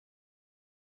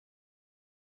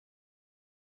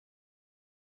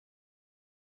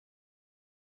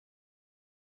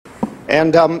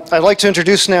And I'd like to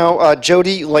introduce now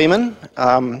Jody Lehman.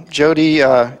 Jody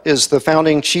is the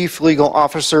founding Chief Legal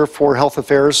Officer for Health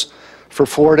Affairs for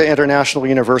Florida International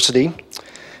University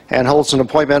and holds an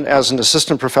appointment as an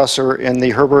assistant professor in the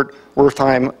Herbert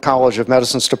Wertheim College of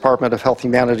Medicine's Department of Health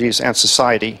Humanities and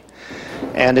Society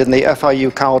and in the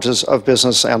FIU Colleges of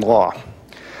Business and Law.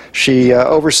 She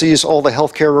oversees all the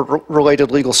healthcare-related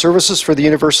legal services for the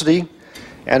university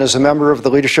and is a member of the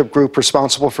leadership group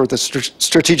responsible for the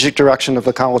strategic direction of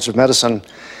the College of Medicine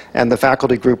and the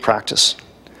faculty group practice.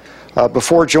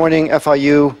 Before joining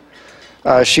FIU,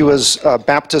 she was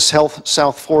Baptist Health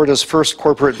South Florida's first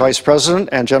corporate vice president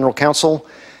and general counsel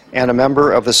and a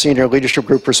member of the senior leadership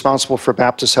group responsible for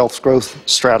Baptist Health's growth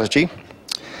strategy.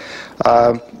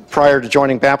 Prior to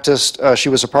joining Baptist, she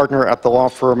was a partner at the law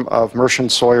firm of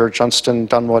Merchant, Sawyer, Johnston,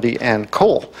 Dunwoody, and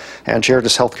Cole, and chaired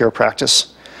his healthcare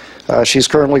practice. She's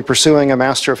currently pursuing a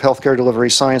Master of Healthcare Delivery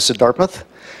Science at Dartmouth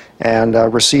and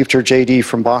received her JD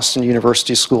from Boston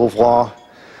University School of Law.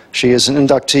 She is an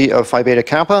inductee of Phi Beta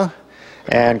Kappa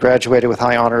and graduated with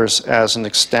high honors as an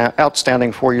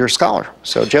outstanding four-year scholar.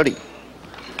 So, Jody.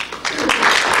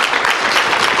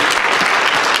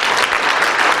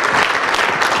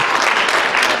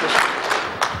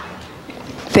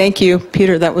 Thank you,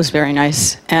 Peter. That was very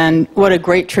nice. And what a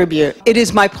great tribute. It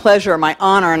is my pleasure, my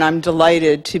honor, and I'm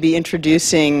delighted to be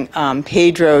introducing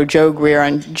Pedro Joe Greer.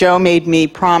 And Joe made me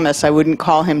promise I wouldn't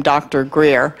call him Dr.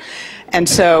 Greer. And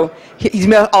so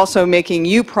he's also making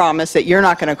you promise that you're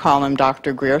not going to call him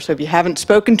Dr. Greer. So if you haven't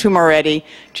spoken to him already,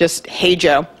 just, hey,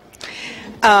 Joe.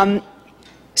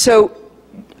 So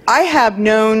I have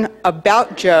known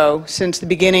about Joe since the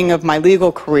beginning of my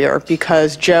legal career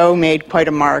because Joe made quite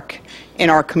a mark in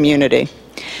our community.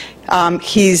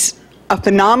 He's a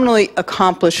phenomenally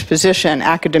accomplished physician,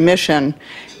 academician,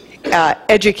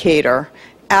 educator,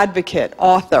 advocate,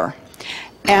 author.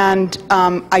 And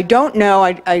I don't know,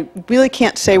 I really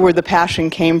can't say where the passion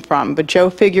came from, but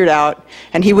Joe figured out,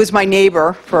 and he was my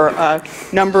neighbor for a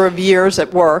number of years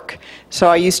at work, so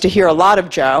I used to hear a lot of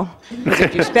Joe. Because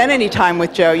if you spend any time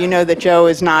with Joe, you know that Joe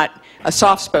is not a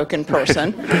soft-spoken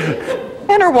person.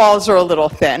 And her walls are a little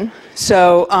thin.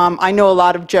 So I know a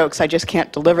lot of jokes, I just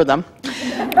can't deliver them.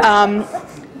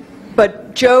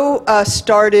 But Joe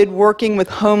started working with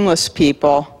homeless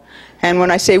people. And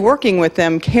when I say working with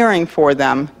them, caring for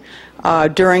them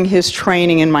during his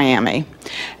training in Miami.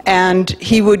 And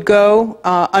he would go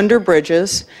under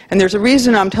bridges, and there's a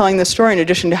reason I'm telling this story in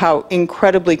addition to how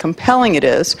incredibly compelling it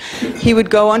is. He would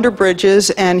go under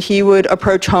bridges and he would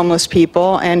approach homeless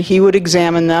people and he would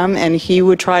examine them and he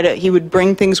would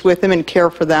bring things with him and care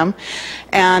for them.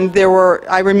 And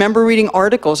I remember reading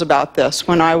articles about this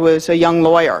when I was a young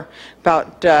lawyer,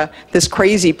 about this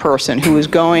crazy person who was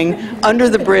going under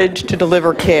the bridge to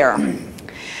deliver care.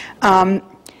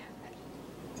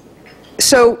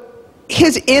 So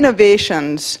his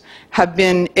innovations have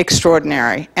been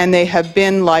extraordinary, and they have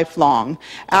been lifelong.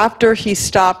 After he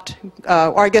stopped,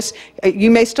 or I guess you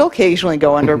may still occasionally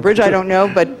go under a bridge, I don't know,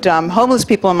 but homeless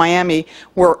people in Miami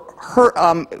were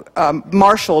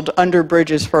marshaled under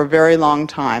bridges for a very long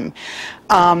time.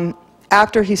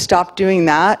 After he stopped doing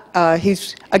that,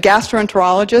 he's a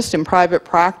gastroenterologist in private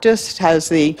practice, has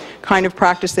the kind of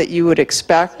practice that you would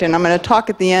expect, and I'm going to talk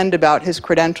at the end about his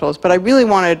credentials, but I really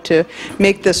wanted to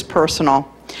make this personal.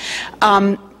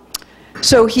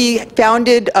 So he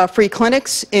founded free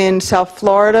clinics in South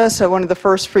Florida, so one of the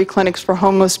first free clinics for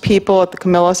homeless people at the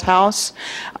Camilla's House,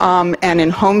 and in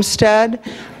Homestead.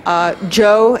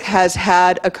 Joe has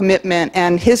had a commitment,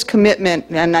 and his commitment,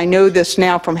 and I know this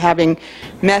now from having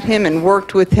met him and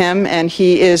worked with him, and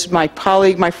he is my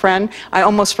colleague, my friend. I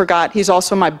almost forgot, he's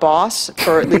also my boss,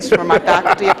 at least for my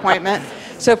faculty appointment.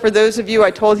 So for those of you,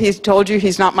 he's told you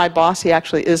he's not my boss, he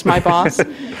actually is my boss,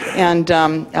 and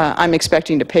I'm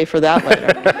expecting to pay for that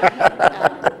later.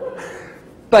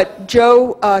 But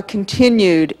Joe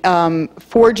continued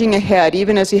forging ahead,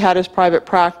 even as he had his private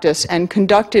practice, and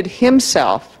conducted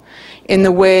himself in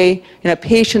a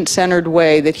patient-centered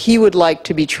way that he would like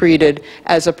to be treated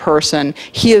as a person.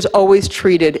 He has always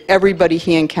treated everybody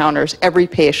he encounters, every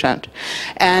patient.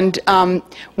 And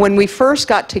when we first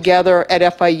got together at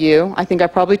FIU, I think I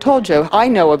probably told Joe, I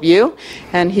know of you.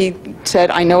 And he said,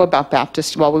 I know about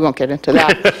Baptist. Well, we won't get into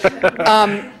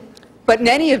that. But in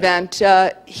any event,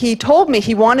 he told me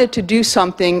he wanted to do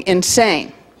something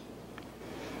insane.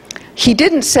 He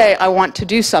didn't say, I want to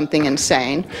do something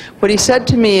insane. What he said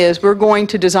to me is, we're going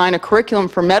to design a curriculum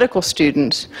for medical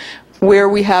students where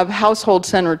we have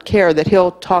household-centered care that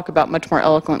he'll talk about much more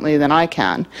eloquently than I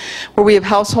can, where we have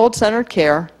household-centered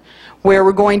care, where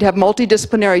we're going to have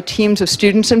multidisciplinary teams of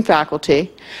students and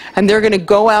faculty, and they're going to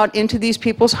go out into these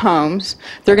people's homes.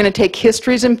 They're going to take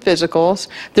histories and physicals.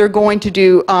 They're going to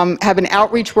do have an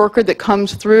outreach worker that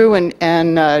comes through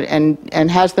and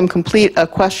has them complete a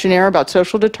questionnaire about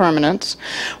social determinants.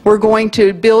 We're going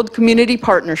to build community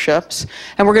partnerships,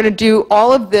 and we're going to do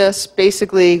all of this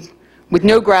basically with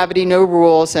no gravity, no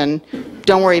rules, and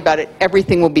don't worry about it,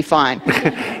 everything will be fine.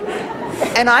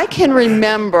 And I can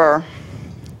remember,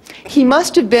 he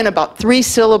must have been about 3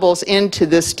 syllables into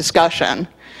this discussion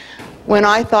when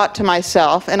I thought to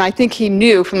myself, and I think he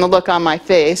knew from the look on my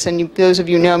face, and those of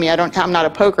you who know me, I'm not a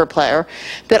poker player,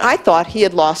 that I thought he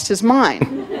had lost his mind.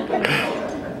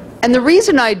 And the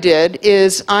reason I did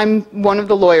is I'm one of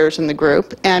the lawyers in the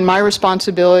group, and my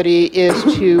responsibility is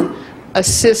to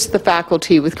assist the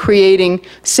faculty with creating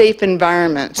safe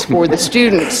environments for the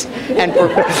students and for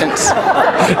patients.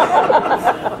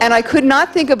 And I could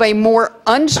not think of a more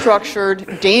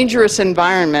unstructured, dangerous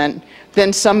environment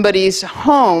than somebody's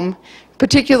home,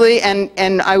 particularly,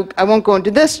 and I won't go into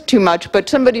this too much, but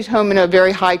somebody's home in a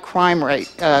very high crime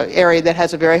rate, area that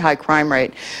has a very high crime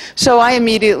rate. So I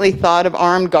immediately thought of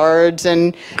armed guards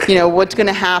and, you know, what's going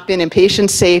to happen and patient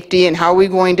safety and how are we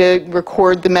going to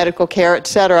record the medical care, et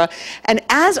cetera. And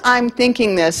as I'm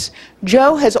thinking this,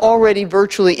 Joe has already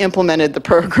virtually implemented the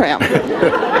program.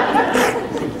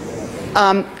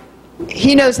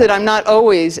 He knows that I'm not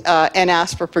always an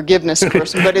ask for forgiveness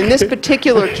person, but in this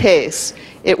particular case,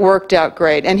 it worked out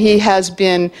great. And he has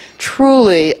been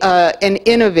truly an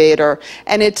innovator.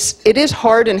 And it is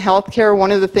hard in healthcare.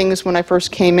 One of the things when I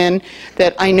first came in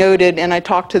that I noted and I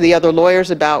talked to the other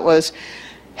lawyers about was,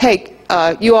 hey,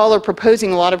 you all are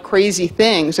proposing a lot of crazy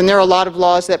things, and there are a lot of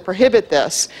laws that prohibit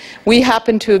this. We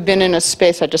happen to have been in a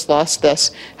space, I just lost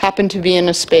this, happen to be in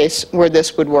a space where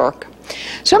this would work.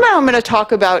 So now I'm going to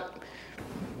talk about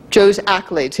Joe's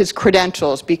accolades, his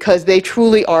credentials, because they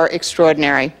truly are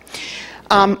extraordinary.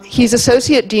 He's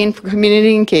Associate Dean for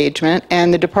Community Engagement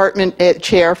and the Department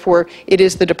Chair for, it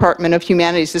is the Department of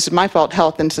Humanities, this is my fault,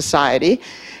 Health and Society.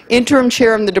 Interim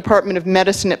Chair of the Department of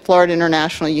Medicine at Florida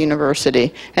International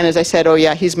University. And as I said, oh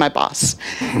yeah, he's my boss.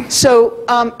 So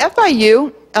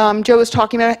FIU, Joe was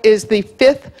talking about, is the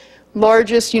 5th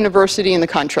largest university in the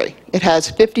country. It has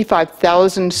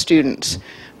 55,000 students.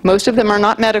 Most of them are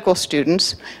not medical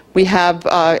students. We have,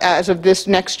 as of this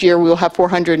next year, we will have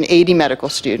 480 medical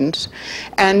students.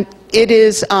 And it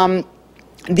is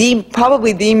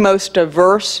probably the most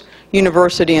diverse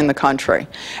university in the country.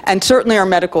 And certainly our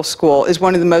medical school is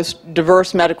one of the most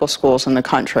diverse medical schools in the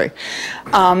country.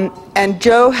 And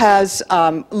Joe has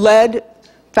led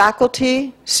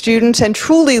faculty, students, and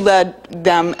truly led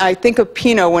them. I think of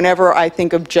Pino whenever I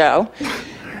think of Joe.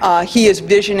 He is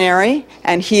visionary,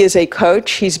 and he is a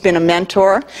coach. He's been a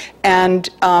mentor, and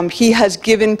he has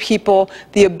given people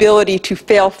the ability to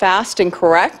fail fast and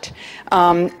correct,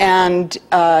 and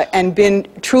been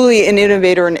truly an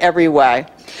innovator in every way.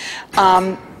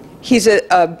 He's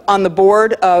on the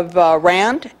board of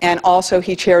RAND, and also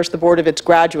he chairs the board of its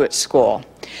graduate school.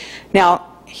 Now,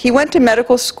 he went to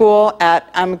medical school at,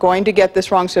 I'm going to get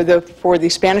this wrong, so for the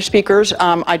Spanish speakers,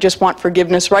 I just want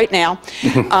forgiveness right now,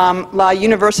 La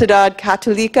Universidad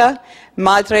Católica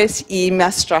Madres y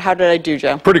Maestra. How did I do,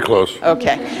 Joe? Pretty close.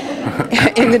 Okay.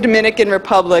 In the Dominican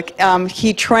Republic.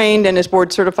 He trained and is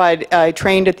board certified,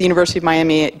 trained at the University of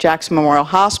Miami at Jackson Memorial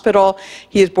Hospital.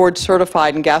 He is board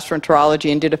certified in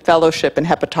gastroenterology and did a fellowship in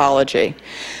hepatology.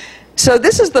 So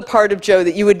this is the part of Joe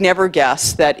that you would never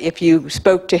guess, that if you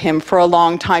spoke to him for a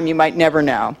long time, you might never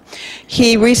know.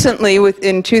 He recently,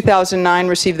 in 2009,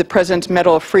 received the President's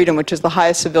Medal of Freedom, which is the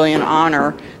highest civilian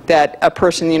honor that a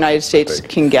person in the United States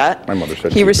can get. My mother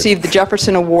said he received the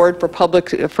Jefferson Award for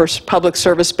public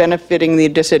service benefiting the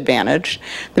disadvantaged.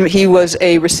 He was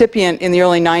a recipient in the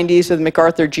early 90s of the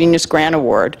MacArthur Genius Grant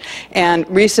Award. And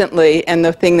recently, and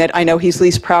the thing that I know he's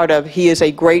least proud of, he is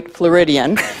a great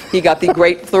Floridian. He got the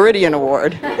Great Floridian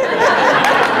Award.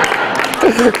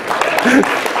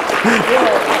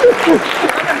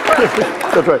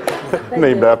 That's right.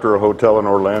 Named after a hotel in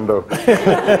Orlando.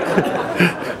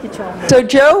 So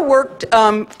Joe worked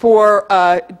for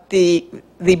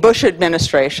the Bush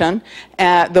administration,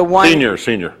 the one...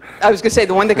 Senior. I was going to say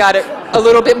the one that got it a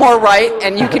little bit more right,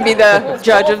 and you can be the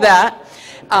judge of that.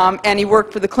 And he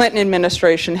worked for the Clinton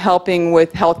administration, helping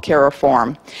with health care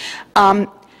reform.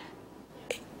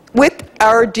 With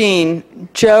our dean,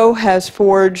 Joe has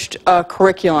forged a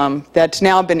curriculum that's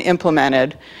now been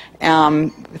implemented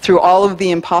through all of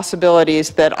the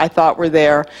impossibilities that I thought were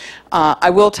there. I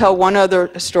will tell one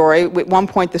other story. At one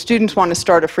point, the students want to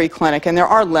start a free clinic, and there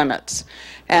are limits.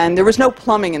 And there was no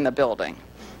plumbing in the building.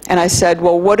 And I said,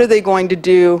 well, what are they going to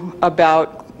do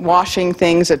about washing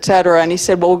things, et cetera? And he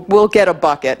said, well, we'll get a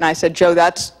bucket. And I said, Joe,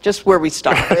 that's just where we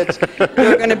stop.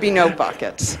 There are going to be no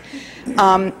buckets.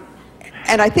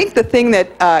 And I think the thing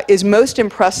that is most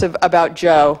impressive about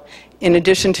Joe, in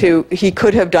addition to he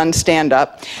could have done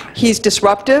stand-up, he's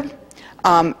disruptive,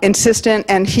 insistent,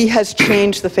 and he has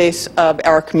changed the face of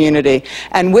our community.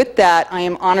 And with that, I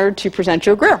am honored to present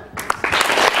Joe Greer.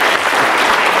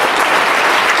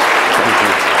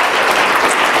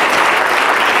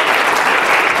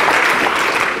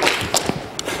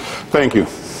 Thank you.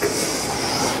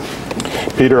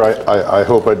 Peter, I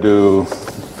hope I do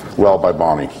well by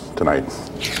Bonnie tonight.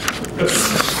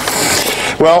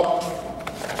 Well,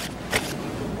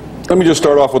 let me just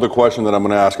start off with a question that I'm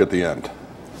going to ask at the end.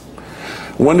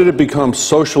 When did it become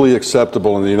socially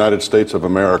acceptable in the United States of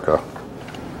America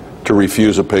to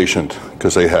refuse a patient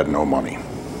because they had no money?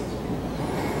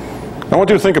 I want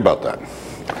you to think about that.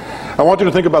 I want you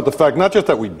to think about the fact not just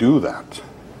that we do that,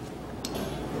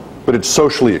 but it's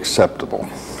socially acceptable.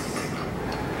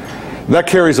 That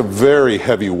carries a very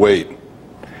heavy weight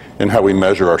in how we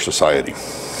measure our society.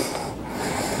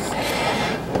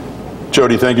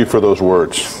 Jody, thank you for those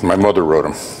words. My mother wrote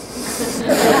them.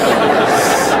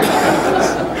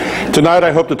 Tonight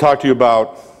I hope to talk to you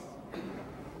about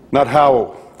not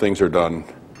how things are done,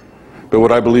 but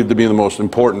what I believe to be the most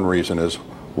important reason is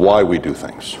why we do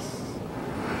things.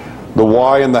 The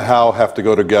why and the how have to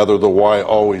go together. The why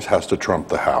always has to trump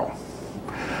the how.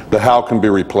 The how can be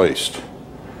replaced.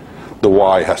 The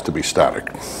why has to be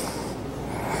static.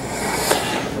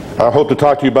 I hope to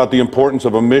talk to you about the importance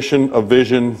of a mission, a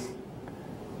vision,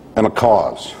 and a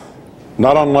cause.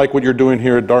 Not unlike what you're doing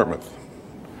here at Dartmouth.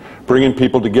 Bringing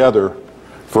people together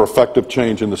for effective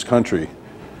change in this country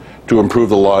to improve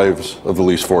the lives of the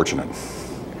least fortunate.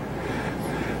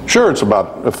 Sure, it's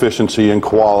about efficiency and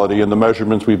quality and the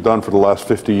measurements we've done for the last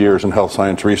 50 years in health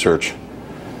science research.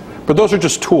 But those are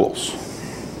just tools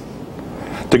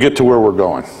to get to where we're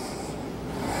going.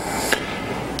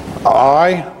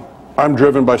 I'm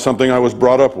driven by something I was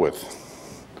brought up with.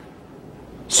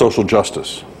 Social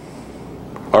justice.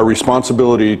 Our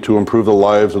responsibility to improve the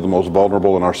lives of the most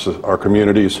vulnerable in our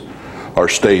communities, our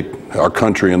state, our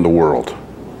country, and the world.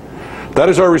 That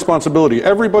is our responsibility.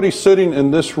 Everybody sitting in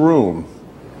this room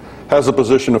has a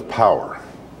position of power.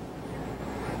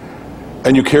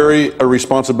 And you carry a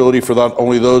responsibility for not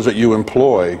only those that you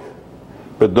employ,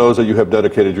 but those that you have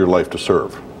dedicated your life to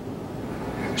serve.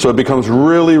 So it becomes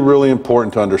really, really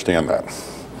important to understand that.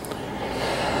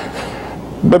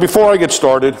 But before I get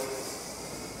started,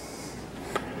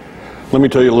 let me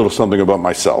tell you a little something about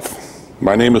myself.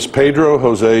 My name is Pedro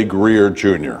Jose Greer,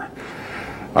 Jr.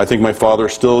 I think my father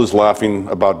still is laughing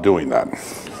about doing that.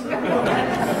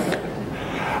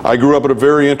 I grew up at a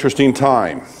very interesting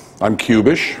time. I'm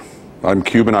Cubish. I'm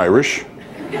Cuban-Irish.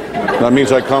 That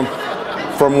means I come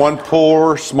from one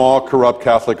poor, small, corrupt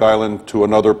Catholic island to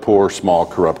another poor, small,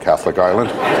 corrupt Catholic island.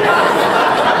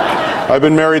 I've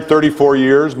been married 34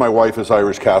 years. My wife is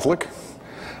Irish Catholic.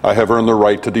 I have earned the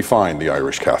right to define the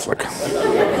Irish Catholic.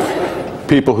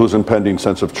 People whose impending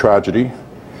sense of tragedy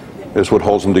is what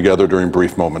holds them together during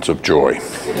brief moments of joy.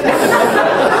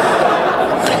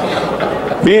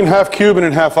 Being half Cuban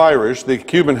and half Irish, the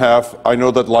Cuban half, I know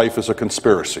that life is a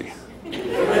conspiracy.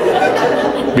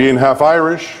 Being half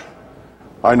Irish,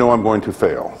 I know I'm going to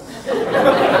fail.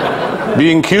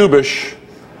 Being Cubish,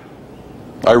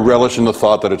 I relish in the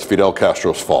thought that it's Fidel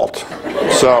Castro's fault.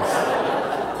 So,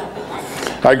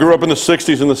 I grew up in the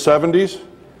 60s and the 70s.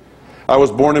 I was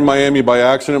born in Miami by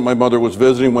accident. My mother was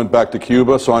visiting, went back to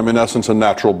Cuba, so I'm in essence a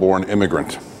natural-born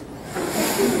immigrant.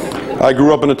 I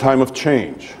grew up in a time of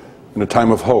change, in a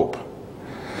time of hope,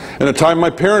 in a time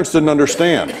my parents didn't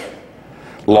understand.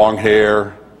 Long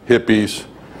hair, hippies,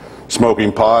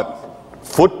 smoking pot,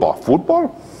 football.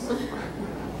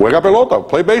 Juega pelota,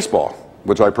 play baseball,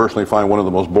 which I personally find one of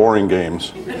the most boring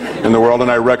games in the world, and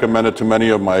I recommend it to many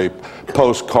of my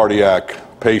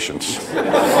post-cardiac patients.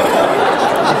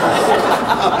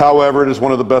 However, it is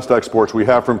one of the best exports we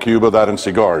have from Cuba, that and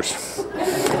cigars.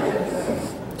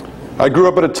 I grew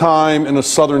up at a time in a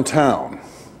southern town,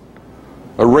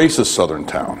 a racist southern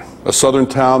town, a southern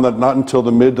town that not until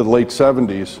the mid to late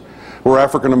 70s were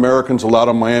African Americans allowed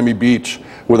on Miami Beach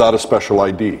without a special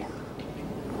ID.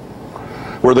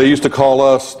 Where they used to call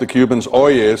us, the Cubans,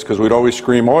 oyes, because we'd always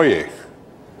scream oye.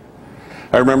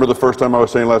 I remember the first time I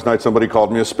was saying last night somebody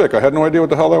called me a spick. I had no idea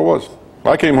what the hell that was.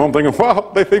 I came home thinking,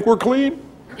 wow, they think we're clean.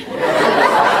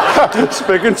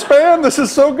 Spick and span, this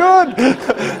is so good.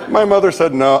 My mother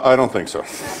said, no, I don't think so.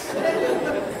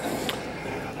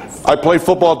 I played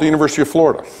football at the University of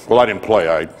Florida. Well, I didn't play.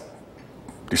 I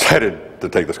decided to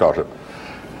take the scholarship.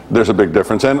 There's a big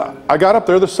difference. And I got up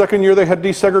there the second year they had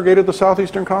desegregated the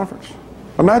Southeastern Conference.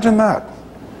 Imagine that.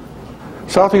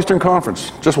 Southeastern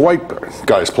Conference, just white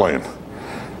guys playing.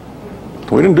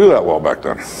 We didn't do that well back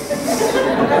then.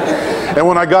 And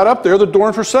when I got up there, the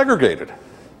dorms were segregated.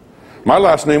 My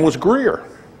last name was Greer.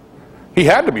 He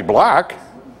had to be black.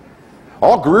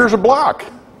 All Greers are black.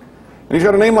 And he's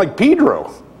got a name like Pedro.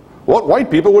 What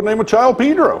white people would name a child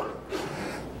Pedro?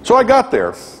 So I got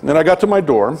there, and I got to my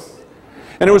dorm.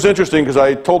 And it was interesting because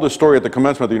I told this story at the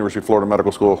commencement of the University of Florida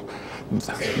Medical School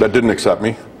that didn't accept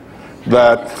me.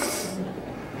 That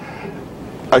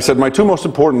I said my two most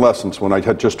important lessons when I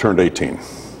had just turned 18.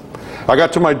 I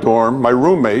got to my dorm, my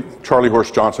roommate, Charlie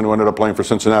Horst Johnson, who ended up playing for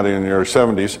Cincinnati in the early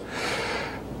 70s,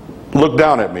 looked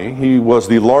down at me. He was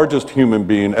the largest human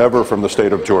being ever from the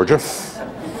state of Georgia,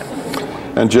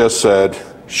 and just said,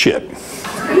 "Shit.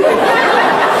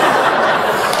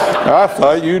 I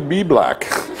thought you'd be black."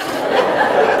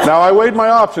 Now, I weighed my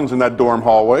options in that dorm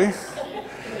hallway.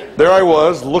 There I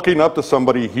was, looking up to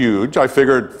somebody huge. I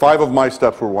figured 5 of my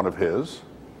steps were one of his.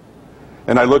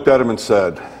 And I looked at him and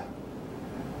said,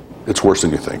 "It's worse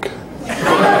than you think."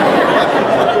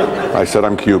 I said,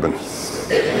 "I'm Cuban."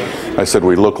 I said,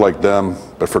 "We look like them,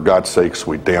 but for God's sakes,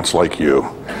 we dance like you."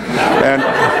 And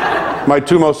my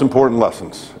two most important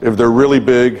lessons: if they're really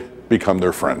big, become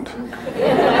their friend.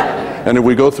 And if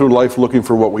we go through life looking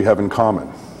for what we have in common,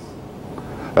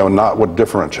 and not what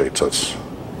differentiates us,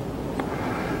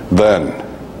 then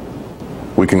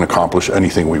we can accomplish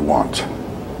anything we want.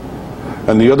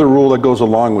 And the other rule that goes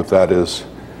along with that is,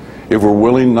 if we're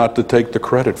willing not to take the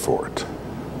credit for it,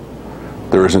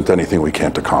 there isn't anything we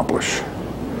can't accomplish.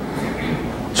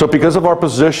 So because of our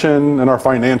position and our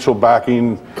financial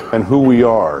backing and who we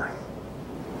are,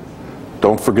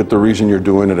 don't forget the reason you're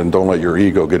doing it, and don't let your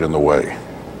ego get in the way.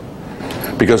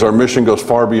 Because our mission goes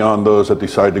far beyond those that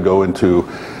decide to go into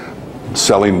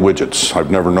selling widgets. I've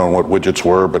never known what widgets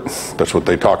were, but that's what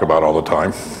they talk about all the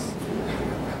time.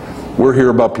 We're here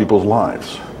about people's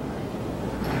lives,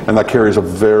 and that carries a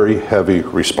very heavy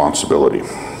responsibility.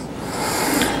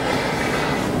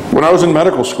 When I was in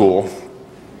medical school,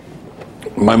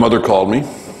 my mother called me.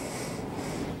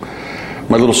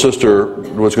 My little sister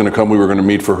was going to come. We were going to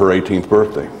meet for her 18th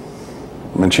birthday,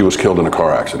 and she was killed in a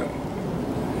car accident.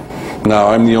 Now,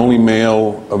 I'm the only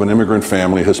male of an immigrant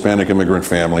family, Hispanic immigrant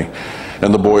family,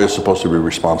 and the boy is supposed to be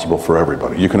responsible for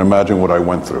everybody. You can imagine what I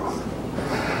went through.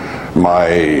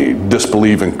 My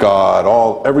disbelief in God,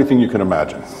 everything you can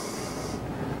imagine.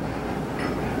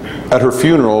 At her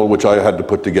funeral, which I had to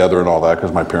put together and all that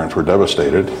because my parents were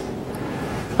devastated,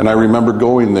 and I remember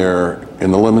going there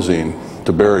in the limousine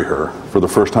to bury her. For the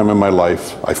first time in my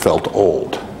life, I felt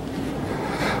old.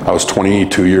 I was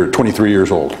 23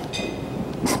 years old.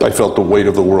 I felt the weight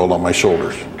of the world on my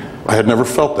shoulders. I had never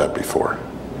felt that before.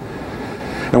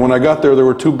 And when I got there, there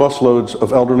were 2 busloads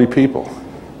of elderly people.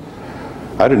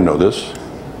 I didn't know this,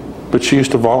 but she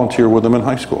used to volunteer with them in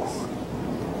high school.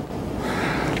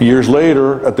 Years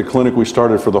later, at the clinic we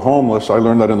started for the homeless, I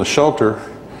learned that in the shelter,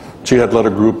 she had led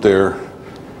a group there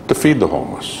to feed the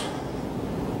homeless.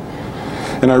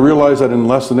 And I realized that in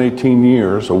less than 18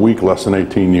 years, a week less than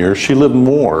 18 years, she lived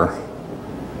more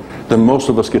than most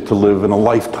of us get to live in a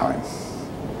lifetime.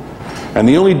 And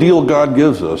the only deal God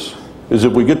gives us is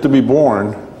if we get to be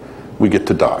born, we get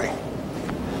to die.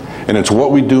 And it's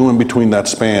what we do in between that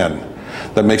span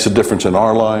that makes a difference in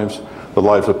our lives, the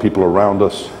lives of people around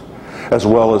us, as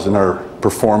well as in our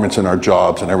performance in our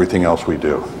jobs and everything else we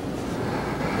do.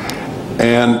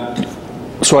 And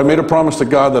so I made a promise to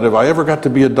God that if I ever got to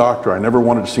be a doctor, I never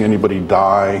wanted to see anybody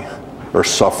die or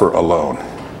suffer alone.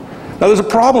 Now, there's a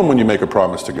problem when you make a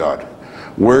promise to God.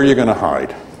 Where are you going to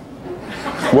hide?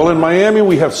 Well, in Miami,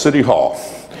 we have City Hall.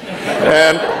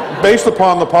 And based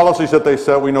upon the policies that they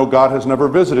set, we know God has never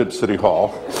visited City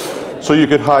Hall, so you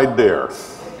could hide there.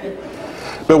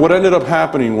 But what ended up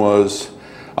happening was,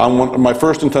 on my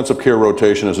first intensive care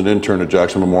rotation as an intern at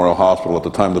Jackson Memorial Hospital, at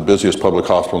the time the busiest public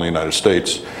hospital in the United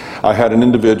States, I had an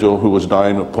individual who was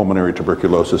dying of pulmonary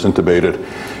tuberculosis intubated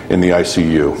in the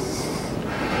ICU.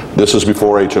 This is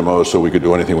before HMOs, so we could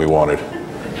do anything we wanted.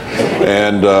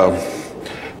 And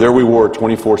there we were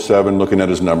 24/7 looking at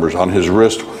his numbers. On his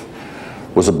wrist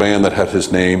was a band that had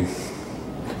his name,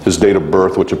 his date of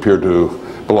birth, which appeared to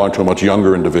belong to a much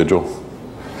younger individual,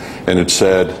 and it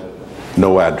said,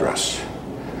 "No address."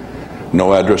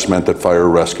 No address meant that fire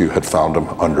rescue had found him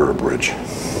under a bridge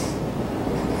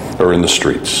or in the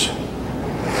streets.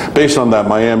 Based on that,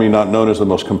 Miami, not known as the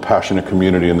most compassionate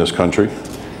community in this country,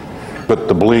 but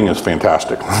the bling is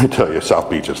fantastic. Let me tell you, South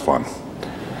Beach is fun.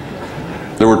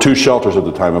 There were 2 shelters at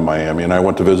the time in Miami, and I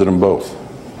went to visit them both.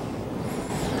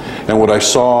 And what I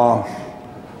saw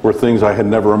were things I had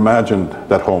never imagined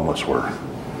that homeless were.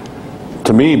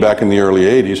 To me, back in the early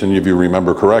 80s, and if you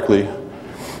remember correctly,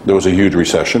 there was a huge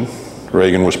recession.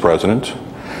 Reagan was president.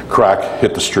 Crack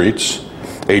hit the streets.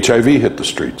 HIV hit the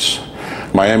streets.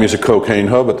 Miami's a cocaine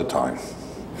hub at the time.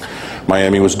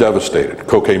 Miami was devastated.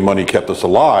 Cocaine money kept us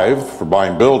alive for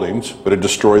buying buildings, but it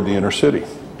destroyed the inner city.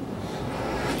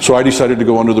 So I decided to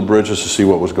go under the bridges to see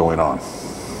what was going on.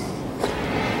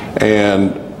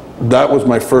 And that was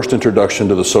my first introduction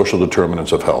to the social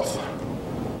determinants of health.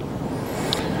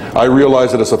 I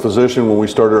realized that as a physician, when we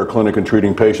started our clinic and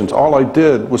treating patients, all I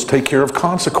did was take care of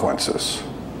consequences.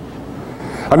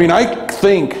 I mean, I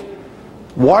think,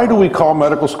 why do we call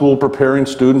medical school preparing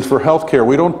students for health care?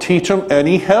 We don't teach them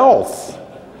any health.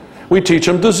 We teach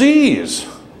them disease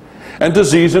and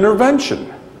disease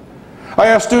intervention. I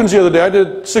asked students the other day, I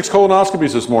did 6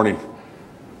 colonoscopies this morning.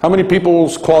 How many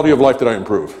people's quality of life did I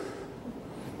improve?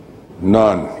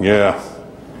 None, yeah.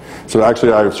 So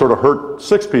actually I sort of hurt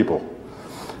 6 people.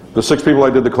 The 6 people I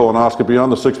did the colonoscopy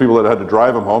on, the 6 people that had to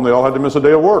drive them home, they all had to miss a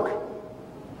day of work.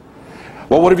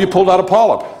 Well, what if you pulled out a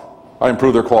polyp? I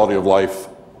improved their quality of life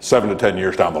 7 to 10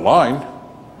 years down the line,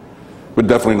 but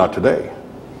definitely not today.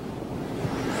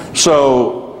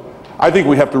 So I think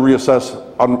we have to reassess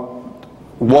on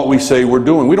what we say we're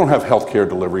doing. We don't have healthcare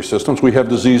delivery systems, we have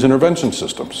disease intervention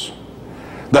systems.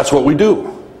 That's what we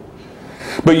do.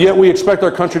 But yet we expect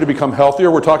our country to become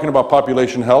healthier. We're talking about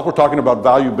population health, we're talking about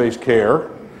value-based care.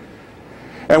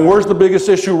 And where's the biggest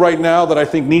issue right now that I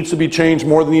think needs to be changed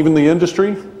more than even the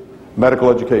industry? Medical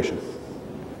education.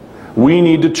 We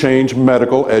need to change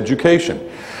medical education.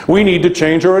 We need to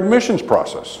change our admissions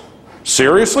process.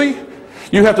 Seriously?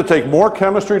 You have to take more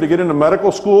chemistry to get into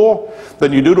medical school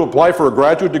than you do to apply for a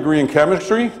graduate degree in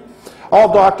chemistry?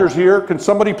 All doctors here, can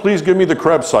somebody please give me the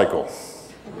Krebs cycle?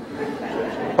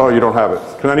 Oh, you don't have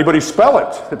it. Can anybody spell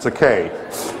it? It's a K.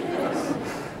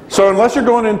 So unless you're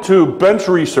going into bench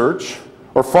research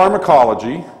or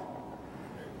pharmacology,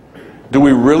 do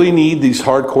we really need these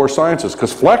hardcore sciences?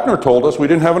 Because Fleckner told us we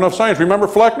didn't have enough science. Remember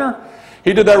Fleckner?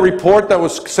 He did that report that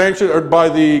was sanctioned by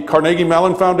the Carnegie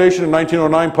Mellon Foundation in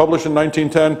 1909, published in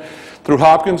 1910 through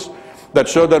Hopkins, that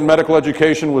showed that medical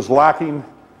education was lacking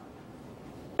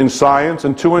in science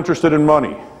and too interested in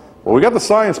money. Well, we got the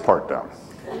science part down.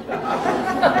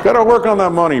 Got to work on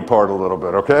that money part a little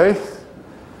bit, okay?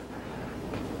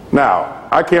 Now,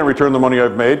 I can't return the money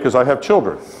I've made because I have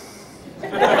children.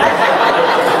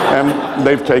 And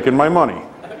they've taken my money.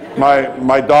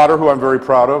 My daughter, who I'm very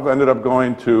proud of, ended up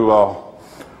going to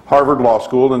Harvard Law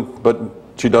School, but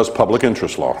she does public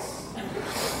interest law.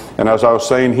 And as I was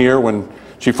saying here, when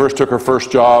she first took her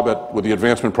first job with the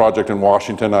Advancement Project in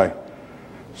Washington, I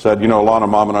said, you know, Lana,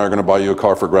 Mom and I are going to buy you a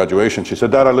car for graduation. She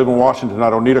said, Dad, I live in Washington, I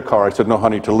don't need a car. I said, no,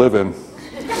 honey, to live in.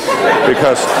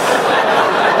 Because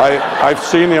I've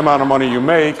seen the amount of money you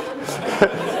make,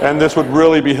 and this would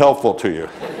really be helpful to you.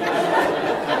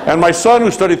 And my son,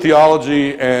 who studied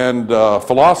theology and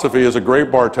philosophy, is a great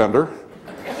bartender.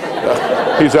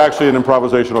 He's actually an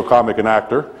improvisational comic and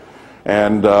actor.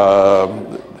 And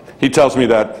he tells me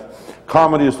that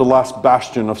comedy is the last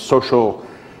bastion of social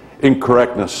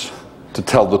incorrectness to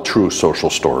tell the true social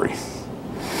story.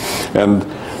 And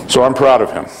so I'm proud of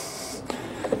him.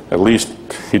 At least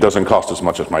he doesn't cost as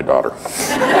much as my daughter.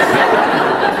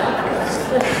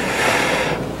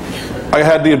 I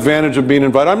had the advantage of being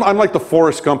invited. I'm like the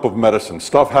Forrest Gump of medicine.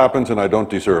 Stuff happens and I don't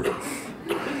deserve it.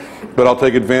 But I'll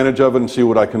take advantage of it and see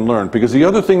what I can learn. Because the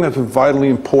other thing that's vitally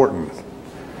important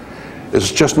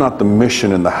is just not the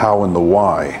mission and the how and the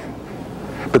why,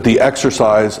 but the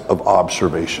exercise of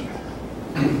observation.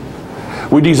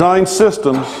 We design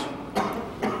systems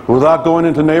without going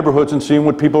into neighborhoods and seeing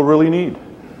what people really need.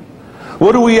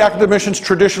 What do we academicians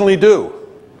traditionally do?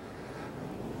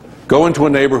 Go into a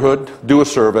neighborhood, do a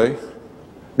survey,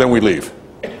 then we leave.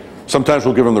 Sometimes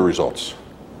we'll give them the results.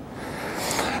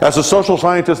 As a social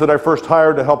scientist that I first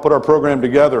hired to help put our program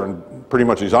together and pretty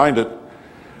much designed it,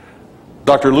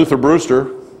 Dr. Luther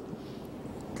Brewster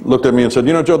looked at me and said,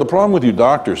 you know, Joe, the problem with you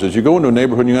doctors is you go into a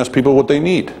neighborhood and you ask people what they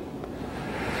need.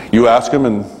 You ask them,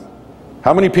 and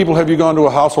how many people have you gone to a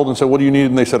household and said, what do you need?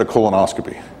 And they said, a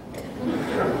colonoscopy.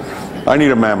 I need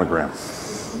a mammogram.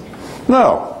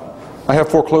 No, I have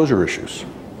foreclosure issues.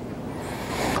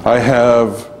 I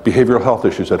have behavioral health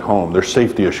issues at home. There's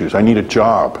safety issues. I need a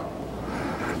job.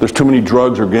 There's too many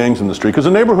drugs or gangs in the street. Because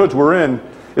the neighborhoods we're in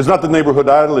is not the neighborhood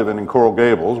I live in Coral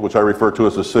Gables, which I refer to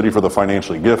as the city for the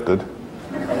financially gifted.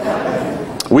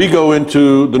 We go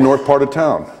into the north part of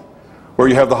town, where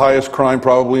you have the highest crime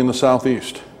probably in the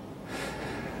southeast.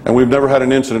 And we've never had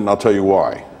an incident, and I'll tell you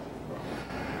why.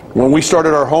 When we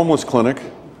started our homeless clinic,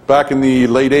 Back in the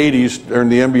late 80s, during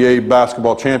the NBA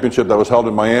basketball championship that was held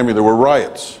in Miami, there were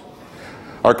riots.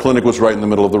 Our clinic was right in the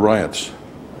middle of the riots.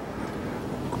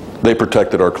 They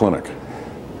protected our clinic.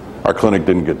 Our clinic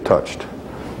didn't get touched.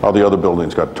 All the other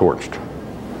buildings got torched.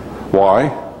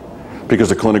 Why? Because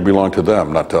the clinic belonged to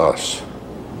them, not to us.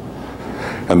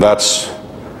 And that's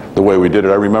the way we did it.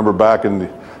 I remember back in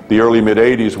the early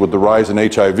mid-'80s with the rise in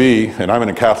HIV, and I'm in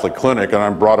a Catholic clinic, and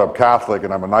I'm brought up Catholic,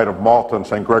 and I'm a Knight of Malta and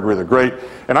St. Gregory the Great,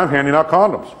 and I'm handing out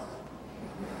condoms.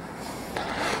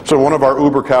 So one of our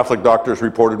uber Catholic doctors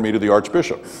reported me to the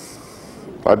Archbishop.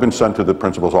 I've been sent to the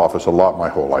principal's office a lot my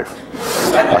whole life.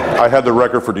 I had the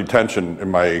record for detention in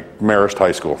my Marist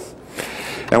high school.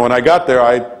 And when I got there,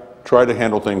 I tried to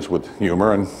handle things with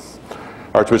humor, and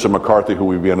Archbishop McCarthy, who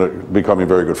we've been becoming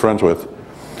very good friends with,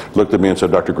 looked at me and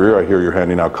said, "Dr. Greer, I hear you're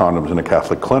handing out condoms in a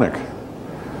Catholic clinic."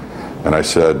 And I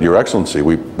said, "Your Excellency,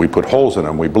 we put holes in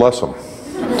them, we bless them."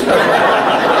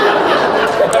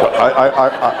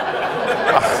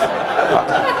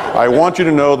 I want you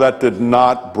to know that did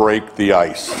not break the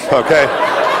ice, okay?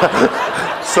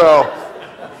 So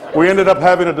we ended up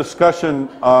having a discussion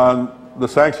on the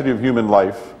sanctity of human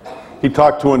life. He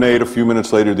talked to an aide. A few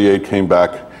minutes later, the aide came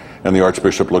back, and the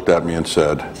Archbishop looked at me and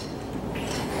said,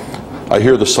 "I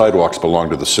hear the sidewalks belong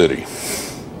to the city."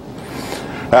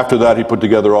 After that, he put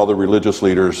together all the religious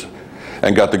leaders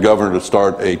and got the governor to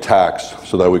start a tax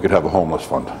so that we could have a homeless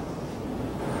fund.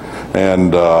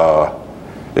 And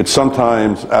it's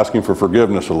sometimes asking for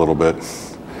forgiveness a little bit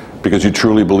because you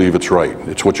truly believe it's right.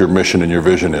 It's what your mission and your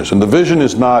vision is. And the vision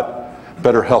is not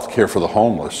better health care for the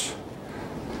homeless.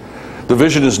 The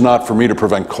vision is not for me to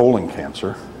prevent colon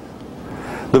cancer.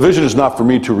 The vision is not for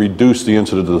me to reduce the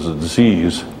incidence of the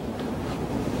disease.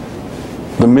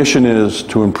 The mission is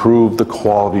to improve the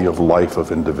quality of life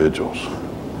of individuals.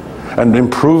 And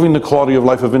improving the quality of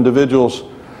life of individuals,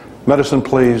 medicine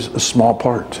plays a small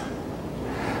part.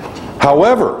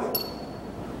 However,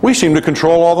 we seem to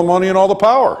control all the money and all the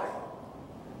power.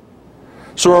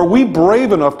 So are we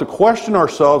brave enough to question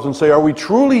ourselves and say, are we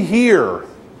truly here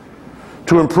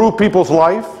to improve people's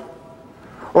life?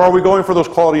 Or are we going for those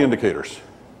quality indicators?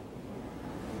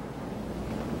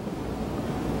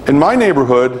 In my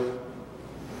neighborhood,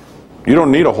 you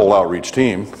don't need a whole outreach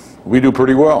team. We do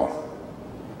pretty well.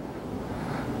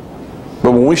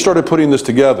 But when we started putting this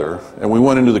together and we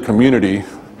went into the community,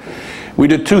 we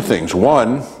did two things.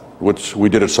 One, which we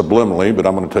did it subliminally, but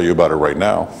I'm going to tell you about it right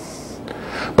now.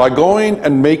 By going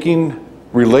and making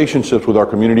relationships with our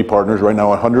community partners, right now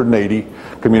 180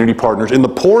 community partners, in the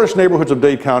poorest neighborhoods of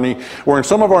Dade County, where in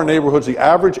some of our neighborhoods the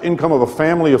average income of a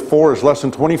family of four is less than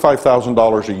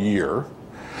 $25,000 a year.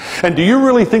 And do you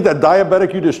really think that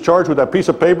diabetic you discharged with that piece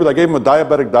of paper that gave them a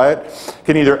diabetic diet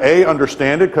can either A,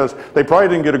 understand it, because they probably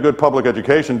didn't get a good public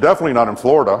education, definitely not in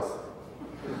Florida.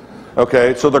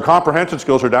 Okay, so their comprehension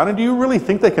skills are down, and do you really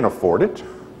think they can afford it?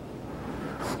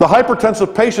 The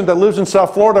hypertensive patient that lives in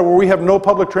South Florida where we have no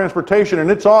public transportation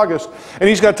and it's August, and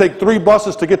he's got to take 3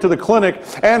 buses to get to the clinic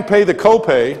and pay the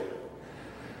copay.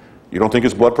 You don't think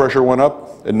his blood pressure went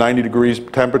up at 90 degrees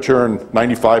temperature and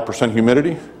 95%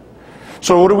 humidity?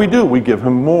 So what do? We give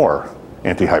him more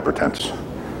antihypertensives.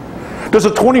 Does a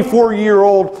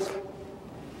 24-year-old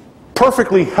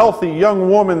perfectly healthy young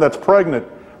woman that's pregnant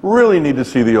really need to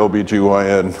see the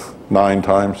OBGYN 9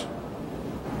 times?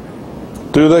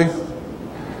 Do they?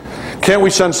 Can't we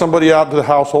send somebody out to the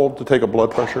household to take a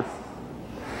blood pressure?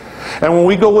 And when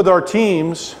we go with our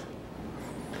teams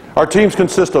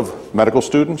consist of medical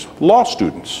students, law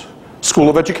students, School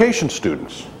of Education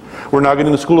students. We're now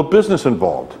getting the School of Business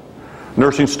involved.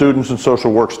 Nursing students and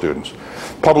social work students.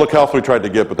 Public health we tried to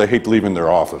get, but they hate leaving their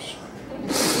office.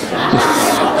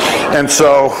 And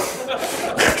so,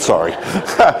 sorry,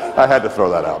 I had to throw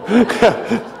that out.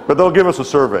 But they'll give us a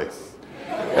survey.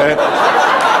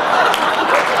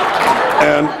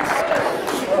 And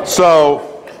so,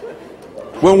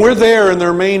 when we're there and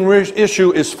their main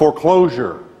issue is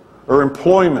foreclosure or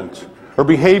employment or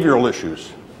behavioral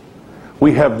issues,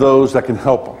 we have those that can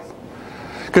help them.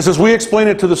 Because as we explain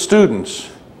it to the students,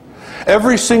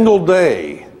 every single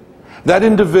day, that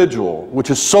individual, which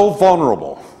is so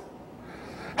vulnerable,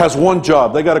 has one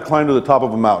job. They got to climb to the top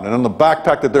of a mountain. And on the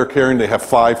backpack that they're carrying, they have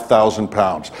 5,000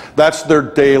 pounds. That's their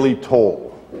daily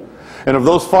toll. And of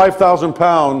those 5,000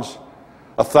 pounds,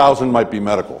 1,000 might be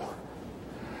medical.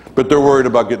 But they're worried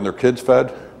about getting their kids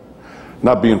fed,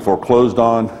 not being foreclosed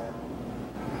on.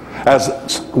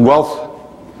 As wealth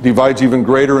divides even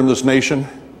greater in this nation,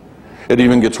 it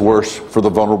even gets worse for the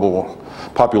vulnerable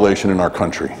population in our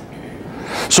country.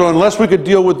 So unless we could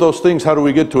deal with those things, how do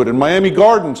we get to it? In Miami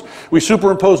Gardens, we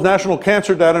superimposed national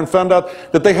cancer data and found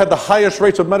out that they had the highest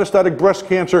rates of metastatic breast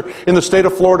cancer in the state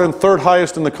of Florida and third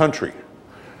highest in the country.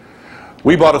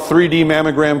 We bought a 3D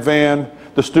mammogram van,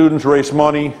 the students raised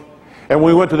money, and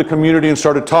we went to the community and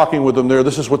started talking with them there.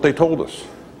 This is what they told us.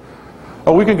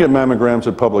 Oh, we can get mammograms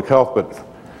at public health, but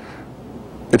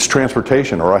it's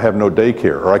transportation, or I have no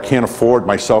daycare, or I can't afford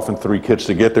myself and 3 kids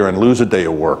to get there and lose a day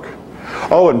of work.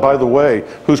 Oh, and by the way,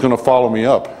 who's going to follow me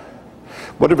up?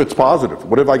 What if it's positive?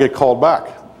 What if I get called back?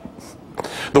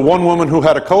 The one woman who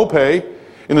had a copay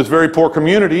in this very poor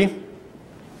community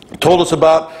told us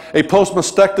about a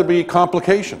post-mastectomy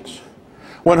complications.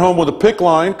 Went home with a PICC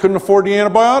line, couldn't afford the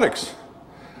antibiotics.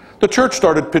 The church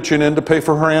started pitching in to pay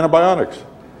for her antibiotics.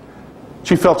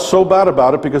 She felt so bad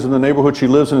about it because in the neighborhood she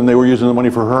lives in and they were using the money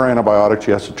for her antibiotics,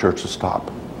 she asked the church to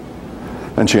stop.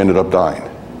 And she ended up dying.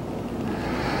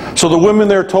 So the women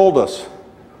there told us,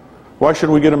 why should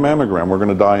we get a mammogram? We're going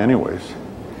to die anyways.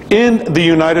 In the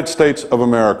United States of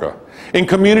America, in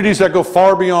communities that go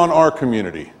far beyond our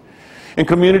community, in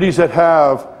communities that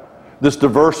have this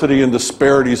diversity and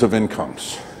disparities of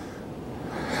incomes.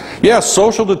 Yes,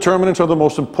 social determinants are the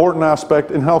most important aspect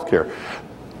in healthcare.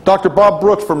 Dr. Bob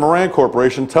Brooks from Moran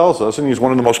Corporation tells us, and he's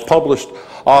one of the most published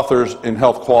authors in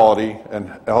health quality and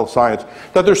health science,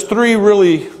 that there's 3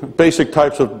 really basic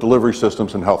types of delivery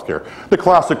systems in healthcare. The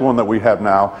classic one that we have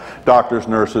now, doctors,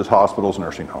 nurses, hospitals,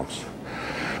 nursing homes.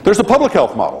 There's the public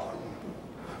health model.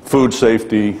 Food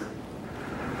safety,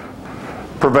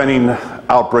 preventing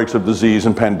outbreaks of disease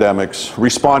and pandemics,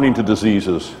 responding to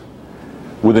diseases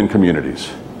within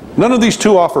communities. None of these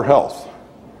 2 offer health.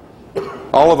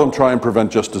 All of them try and prevent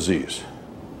just disease.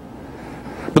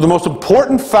 But the most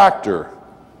important factor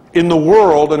in the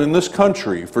world and in this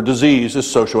country for disease is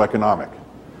socioeconomic.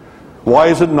 Why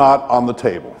is it not on the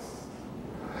table?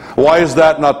 Why is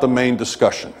that not the main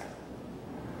discussion?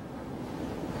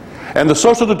 And the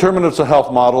social determinants of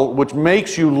health model, which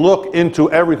makes you look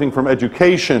into everything from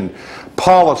education,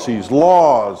 policies,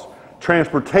 laws,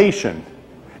 transportation,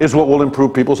 is what will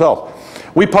improve people's health.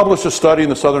 We published a study in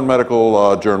the Southern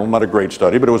Medical Journal, not a great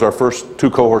study, but it was our first 2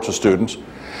 cohorts of students.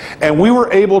 And we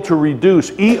were able to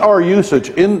reduce ER usage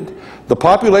in the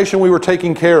population we were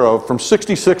taking care of from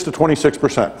 66 to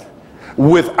 26%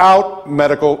 without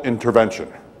medical intervention.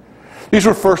 These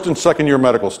were first and second year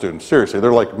medical students. Seriously,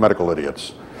 they're like medical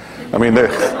idiots. I mean, they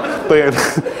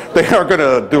aren't going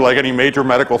to do like any major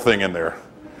medical thing in there.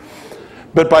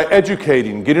 But by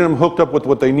educating, getting them hooked up with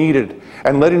what they needed,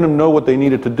 and letting them know what they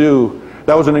needed to do,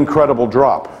 that was an incredible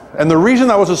drop. And the reason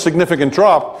that was a significant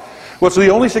drop was the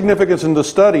only significance in the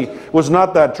study was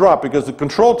not that drop, because the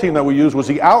control team that we used was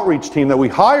the outreach team that we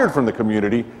hired from the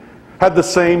community had the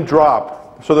same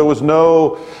drop. So there was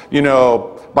no,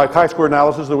 by chi-square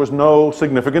analysis, there was no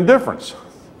significant difference.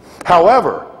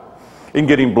 However, in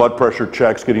getting blood pressure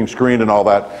checks, getting screened and all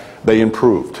that, they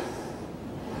improved.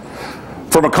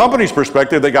 From a company's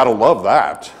perspective, they got to love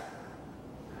that.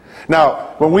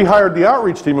 Now, when we hired the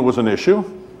outreach team, it was an issue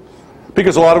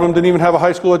because a lot of them didn't even have a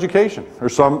high school education, or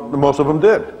most of them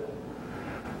did.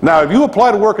 Now, if you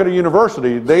apply to work at a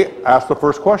university, they ask the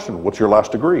first question, what's your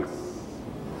last degree?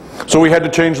 So we had to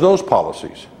change those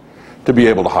policies to be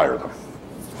able to hire them.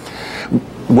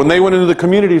 When they went into the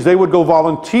communities, they would go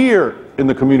volunteer in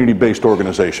the community-based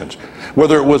organizations,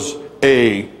 whether it was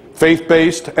a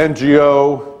faith-based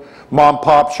NGO,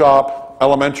 mom-pop shop,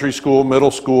 elementary school,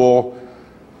 middle school,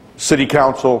 city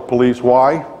council, police.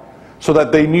 Why? So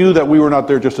that they knew that we were not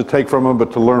there just to take from them,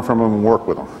 but to learn from them and work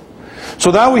with them.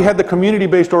 So now we had the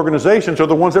community-based organizations are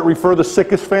the ones that refer the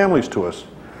sickest families to us.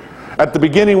 At the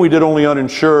beginning, we did only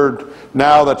uninsured.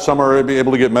 Now that some are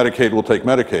able to get Medicaid, we'll take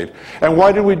Medicaid. And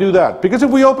why did we do that? Because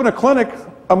if we open a clinic,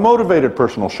 a motivated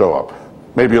person will show up.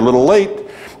 Maybe a little late,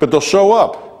 but they'll show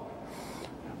up.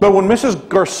 But when Mrs.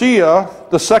 Garcia,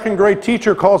 the second grade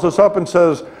teacher, calls us up and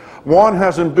says, Juan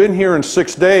hasn't been here in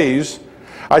 6 days,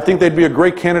 I think they'd be a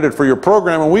great candidate for your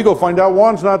program, and we go find out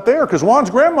Juan's not there because Juan's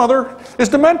grandmother is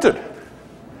demented.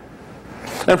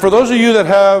 And for those of you that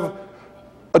have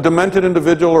a demented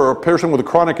individual or a person with a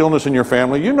chronic illness in your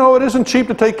family, you know it isn't cheap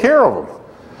to take care of them.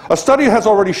 A study has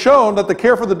already shown that the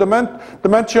care for the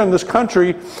dementia in this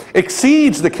country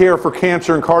exceeds the care for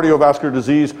cancer and cardiovascular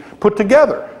disease put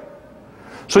together.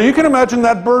 So you can imagine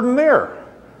that burden there.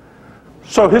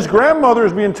 So his grandmother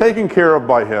is being taken care of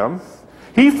by him.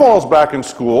 He falls back in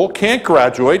school, can't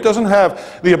graduate, doesn't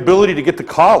have the ability to get to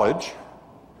college.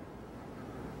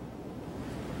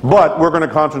 But we're going to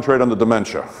concentrate on the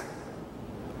dementia.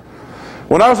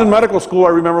 When I was in medical school, I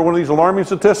remember one of these alarming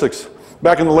statistics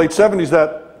back in the late 70s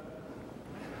that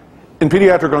in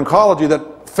pediatric oncology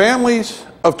that families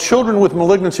of children with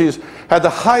malignancies had the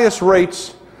highest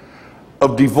rates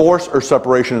of divorce or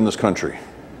separation in this country.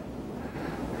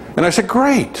 And I said,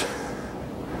 great.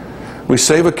 We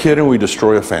save a kid and we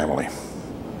destroy a family.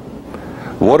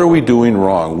 What are we doing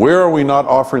wrong? Where are we not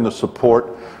offering the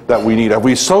support that we need? Have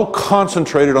we so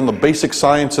concentrated on the basic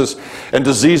sciences and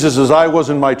diseases, as I was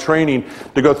in my training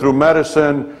to go through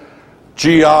medicine,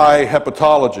 GI,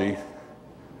 hepatology,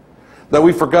 that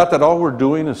we forgot that all we're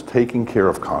doing is taking care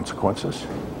of consequences?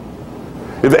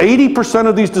 If 80%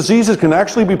 of these diseases can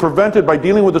actually be prevented by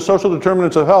dealing with the social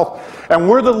determinants of health, and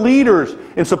we're the leaders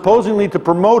in supposedly to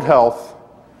promote health,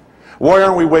 why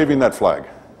aren't we waving that flag?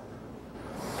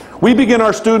 We begin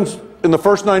our students in the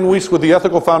first 9 weeks with the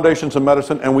ethical foundations of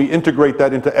medicine, and we integrate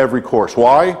that into every course.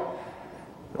 Why?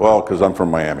 Well, because I'm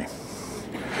from Miami.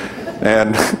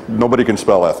 And nobody can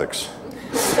spell ethics.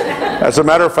 As a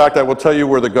matter of fact, I will tell you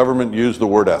where the government used the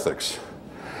word ethics.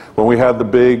 When we had the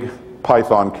big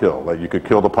python kill, like you could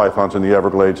kill the pythons in the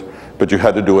Everglades, but you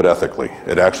had to do it ethically.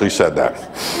 It actually said that.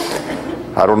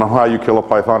 I don't know how you kill a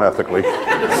python ethically,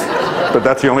 but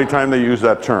that's the only time they use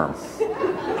that term.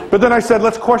 But then I said,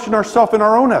 let's question ourselves in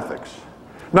our own ethics,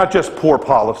 not just poor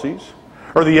policies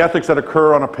or the ethics that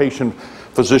occur on a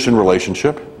patient-physician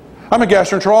relationship. I'm a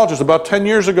gastroenterologist. About 10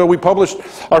 years ago, we published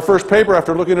our first paper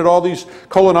after looking at all these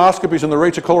colonoscopies and the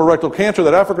rates of colorectal cancer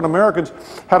that African Americans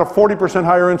had a 40%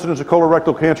 higher incidence of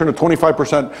colorectal cancer and a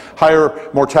 25% higher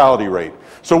mortality rate.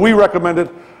 So we recommended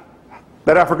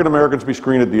that African Americans be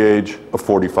screened at the age of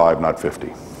 45, not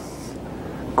 50.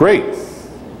 Great,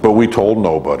 but we told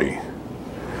nobody.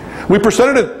 We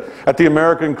presented it at the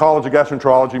American College of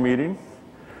Gastroenterology meeting.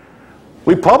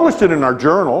 We published it in our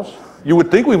journals. You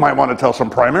would think we might want to tell some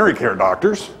primary care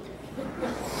doctors.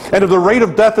 And if the rate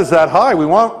of death is that high, we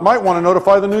might want to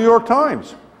notify the New York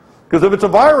Times. Because if it's a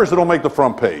virus, it'll make the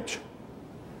front page.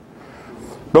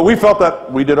 But we felt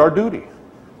that we did our duty.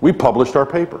 We published our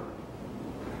paper.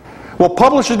 Well,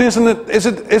 publishing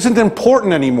isn't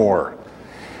important anymore.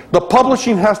 The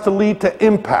publishing has to lead to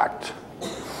impact.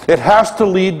 It has to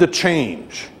lead to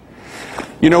change.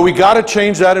 You know, we got to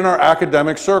change that in our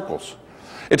academic circles.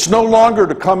 It's no longer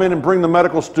to come in and bring the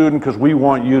medical student because we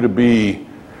want you to be,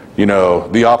 you know,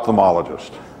 the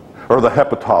ophthalmologist or the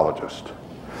hepatologist.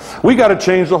 We got to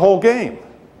change the whole game.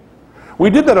 We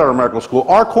did that at our medical school.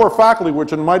 Our core faculty,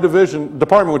 which in my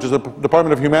department, which is the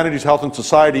Department of Humanities, Health, and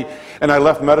Society, and I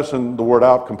left medicine, the word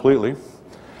out completely.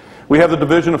 We have the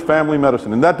Division of Family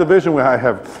Medicine. In that division, I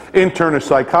have internists,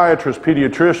 psychiatrists,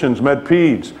 pediatricians,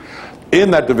 med-peds.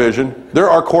 In that division, they're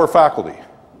our core faculty.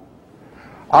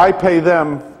 I pay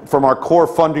them from our core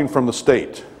funding from the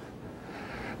state.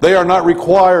 They are not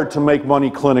required to make money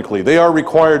clinically. They are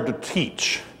required to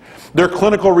teach. Their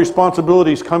clinical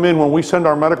responsibilities come in when we send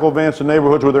our medical vans to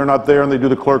neighborhoods where they're not there and they do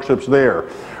the clerkships there.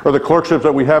 Or the clerkships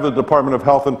that we have at the Department of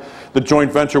Health and the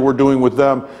joint venture we're doing with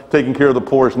them, taking care of the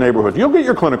poorest neighborhoods. You'll get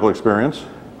your clinical experience,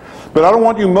 but I don't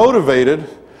want you motivated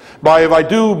by, if I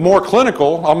do more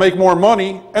clinical, I'll make more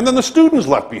money, and then the student's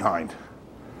left behind.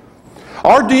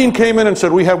 Our dean came in and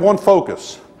said, we have one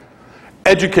focus: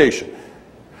 education.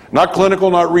 Not clinical,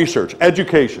 not research,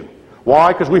 education.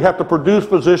 Why? Because we have to produce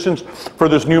physicians for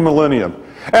this new millennium.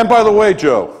 And by the way,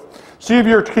 Joe, see if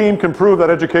your team can prove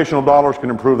that educational dollars can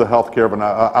improve the health care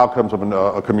outcomes of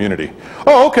a community.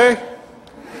 Oh, okay.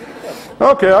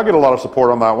 Okay, I'll get a lot of support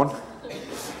on that one.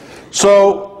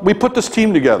 So we put this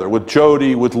team together with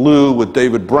Jody, with Lou, with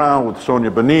David Brown, with Sonia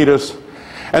Benitez,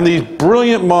 and these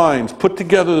brilliant minds put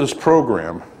together this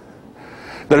program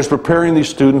that is preparing these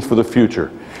students for the future.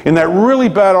 In that really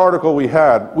bad article we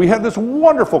had this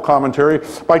wonderful commentary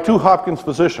by two Hopkins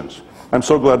physicians. I'm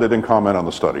so glad they didn't comment on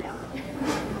the study.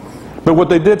 But what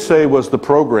they did say was the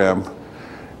program,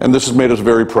 and this has made us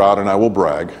very proud, and I will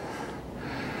brag,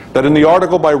 that in the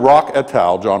article by Rock et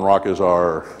al., John Rock is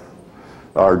our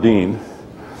dean,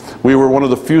 we were one of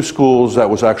the few schools that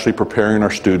was actually preparing our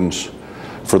students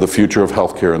for the future of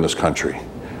healthcare in this country,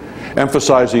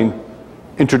 emphasizing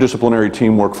interdisciplinary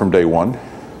teamwork from day one,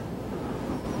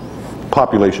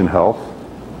 population health,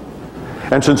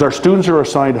 and since our students are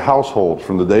assigned households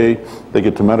from the day they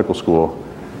get to medical school,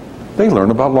 they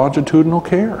learn about longitudinal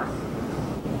care.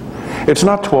 It's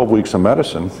not 12 weeks of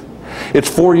medicine. It's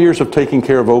 4 years of taking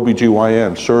care of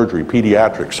OBGYN, surgery,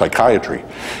 pediatrics, psychiatry.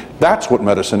 That's what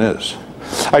medicine is.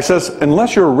 I says,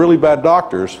 unless you're really bad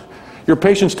doctors, your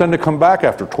patients tend to come back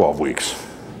after 12 weeks.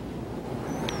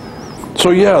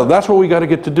 So yeah, that's what we got to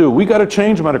get to do. We got to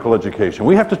change medical education.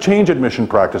 We have to change admission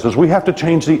practices. We have to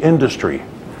change the industry.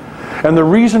 And the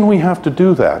reason we have to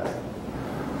do that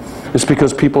is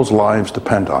because people's lives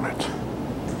depend on it.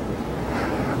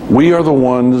 We are the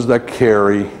ones that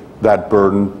carry that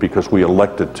burden because we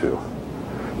elected to,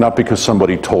 not because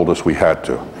somebody told us we had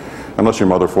to. Unless your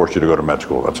mother forced you to go to med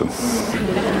school,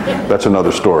 that's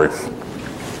another story.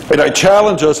 And I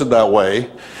challenge us in that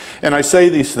way, and I say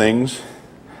these things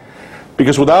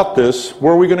because without this,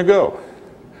 where are we going to go?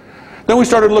 Then we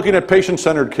started looking at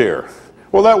patient-centered care.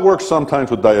 Well, that works sometimes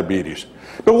with diabetes.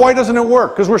 But why doesn't it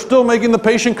work? Because we're still making the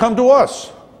patient come to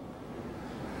us.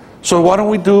 So why don't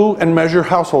we do and measure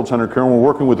household-centered care, and we're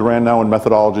working with RAND now and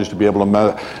methodologies to be able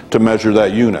to measure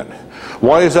that unit.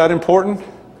 Why is that important?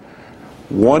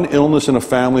 One illness in a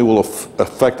family will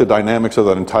affect the dynamics of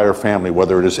that entire family,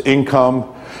 whether it is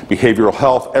income, behavioral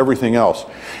health, everything else.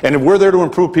 And if we're there to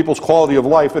improve people's quality of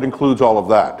life, it includes all of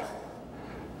that.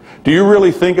 Do you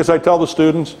really think, as I tell the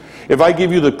students, if I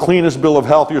give you the cleanest bill of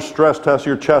health, your stress test,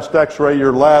 your chest x-ray,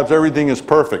 your labs, everything is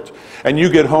perfect, and you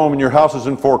get home and your house is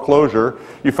in foreclosure,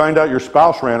 you find out your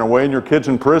spouse ran away and your kid's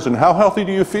in prison, how healthy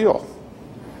do you feel?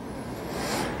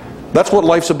 That's what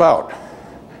life's about.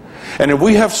 And if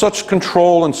we have such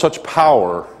control and such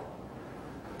power,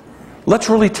 let's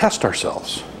really test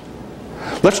ourselves.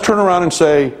 Let's turn around and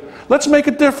say, let's make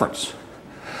a difference.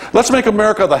 Let's make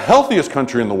America the healthiest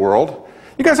country in the world.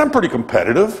 You guys, I'm pretty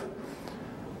competitive.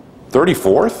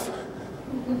 34th?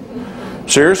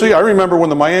 Seriously? I remember when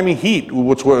the Miami Heat,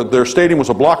 which their stadium was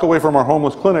a block away from our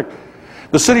homeless clinic,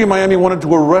 the city of Miami wanted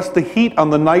to arrest the Heat on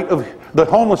the night of the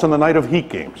homeless on the night of Heat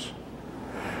games.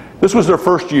 This was their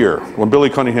first year when Billy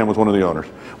Cunningham was one of the owners.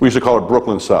 We used to call it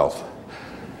Brooklyn South.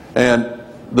 And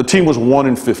the team was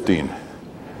 1-15.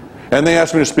 And they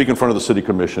asked me to speak in front of the city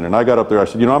commission, and I got up there, I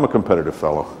said, you know, I'm a competitive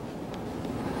fellow.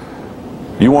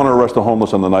 You want to arrest the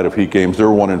homeless on the night of Heat games, they're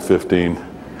 1-15.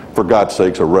 For God's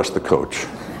sakes, arrest the coach.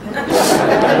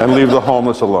 And leave the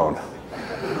homeless alone.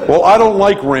 Well, I don't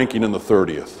like ranking in the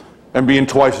 30th and being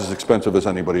twice as expensive as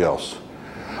anybody else.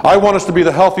 I want us to be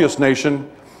the healthiest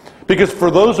nation, because for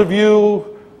those of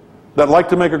you that like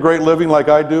to make a great living like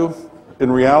I do,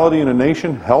 in reality, in a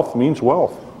nation, health means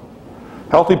wealth.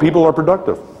 Healthy people are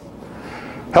productive.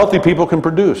 Healthy people can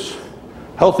produce.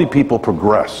 Healthy people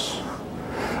progress.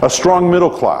 A strong middle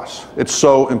class, it's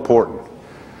so important.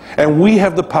 And we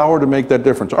have the power to make that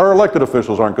difference. Our elected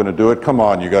officials aren't going to do it. Come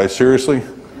on, you guys, seriously?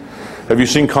 Have you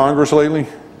seen Congress lately?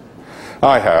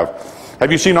 I have.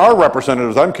 Have you seen our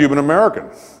representatives? I'm Cuban American.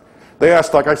 They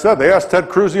asked, like I said, they asked Ted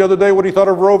Cruz the other day what he thought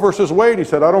of Roe versus Wade. He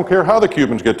said, I don't care how the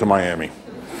Cubans get to Miami.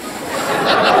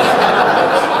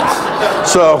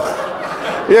 So,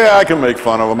 yeah, I can make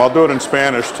fun of them. I'll do it in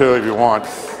Spanish too if you want.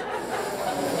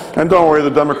 And don't worry, the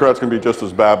Democrats can be just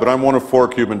as bad, but I'm one of 4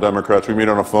 Cuban Democrats. We meet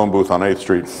on a phone booth on 8th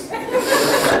Street.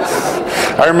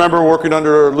 I remember working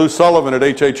under Lou Sullivan at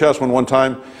HHS when one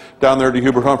time down there at the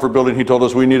Hubert Humphrey building, he told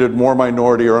us we needed more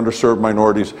minority or underserved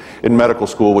minorities in medical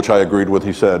school, which I agreed with,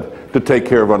 he said, to take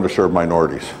care of underserved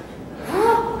minorities.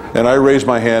 And I raised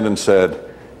my hand and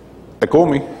said, "Echo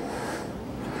me.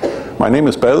 My name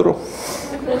is Pedro.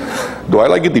 Do I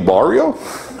like it the barrio?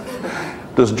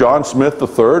 Does John Smith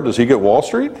III, does he get Wall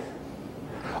Street?"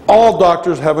 All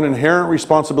doctors have an inherent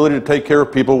responsibility to take care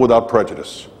of people without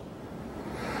prejudice.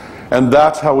 And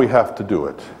that's how we have to do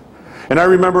it. And I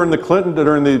remember in the Clinton,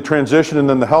 during the transition and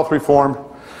then the health reform,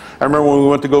 I remember when we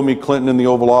went to go meet Clinton in the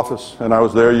Oval Office, and I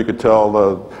was there, you could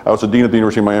tell, I was the dean at the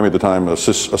University of Miami at the time,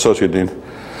 associate dean,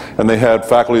 and they had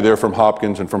faculty there from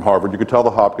Hopkins and from Harvard. You could tell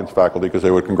the Hopkins faculty because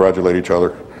they would congratulate each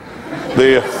other.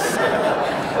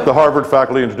 The Harvard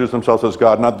faculty introduced themselves as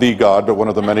God, not the God, but one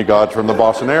of the many gods from the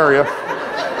Boston area.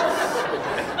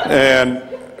 And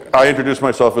I introduced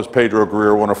myself as Pedro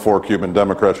Greer, one of 4 Cuban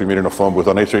Democrats. We meet in a phone booth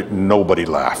on 8th Street. Nobody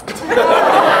laughed.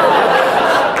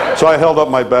 So I held up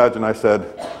my badge and I said,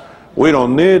 "We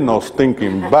don't need no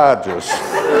stinking badges.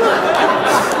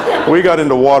 We got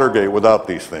into Watergate without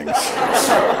these things."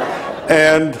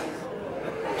 And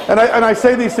I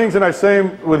say these things, and I say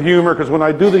them with humor, because when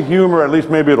I do the humor, at least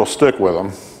maybe it'll stick with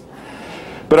them.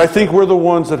 But I think we're the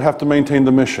ones that have to maintain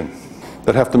the mission,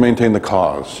 that have to maintain the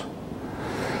cause,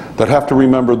 that have to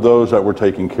remember those that we're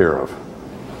taking care of.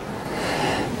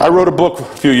 I wrote a book a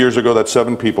few years ago that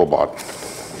 7 people bought.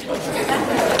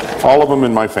 All of them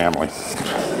in my family.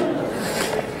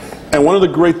 And one of the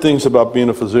great things about being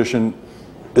a physician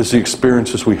is the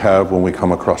experiences we have when we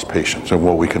come across patients and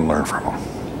what we can learn from them.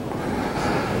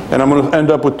 And I'm going to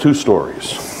end up with 2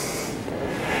 stories.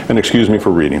 And excuse me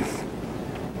for reading.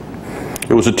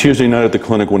 It was a Tuesday night at the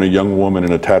clinic when a young woman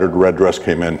in a tattered red dress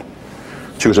came in.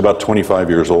 She was about 25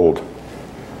 years old,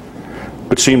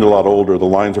 but seemed a lot older. The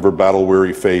lines of her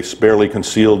battle-weary face, barely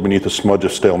concealed beneath a smudge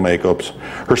of stale makeups,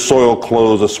 her soiled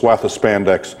clothes, a swath of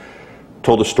spandex,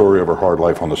 told the story of her hard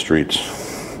life on the streets.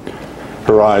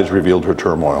 Her eyes revealed her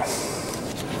turmoil.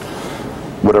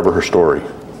 Whatever her story,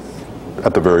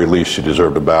 at the very least, she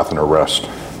deserved a bath and a rest.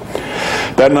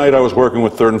 That night I was working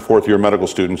with 3rd and 4th year medical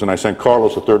students, and I sent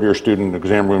Carlos, a 3rd year student, in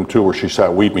exam room 2 where she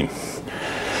sat weeping.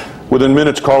 Within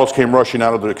minutes, Carlos came rushing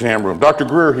out of the exam room. Dr.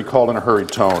 Greer, he called in a hurried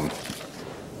tone.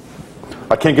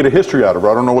 I can't get a history out of her.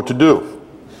 I don't know what to do.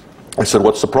 I said,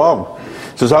 what's the problem?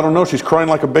 He says, I don't know. She's crying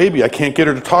like a baby. I can't get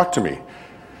her to talk to me.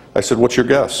 I said, what's your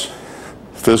guess?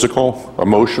 Physical,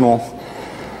 emotional,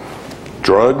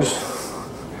 drugs?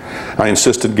 I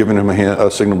insisted, giving him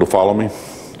a signal to follow me.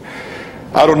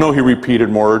 I don't know, he repeated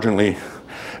more urgently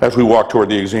as we walked toward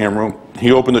the exam room.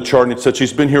 He opened the chart and it said,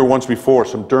 she's been here once before,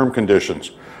 some derm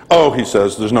conditions. Oh, he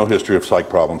says, there's no history of psych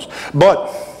problems.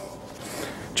 But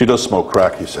she does smoke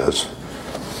crack, he says.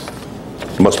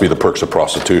 It must be the perks of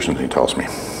prostitution, he tells me.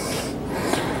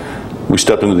 We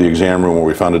stepped into the exam room where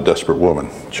we found a desperate woman.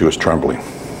 She was trembling.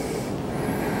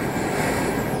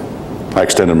 I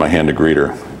extended my hand to greet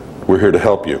her. We're here to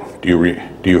help you.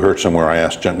 Do you hurt somewhere? I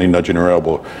asked, gently nudging her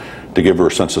elbow to give her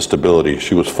a sense of stability.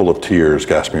 She was full of tears,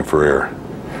 gasping for air.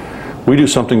 We do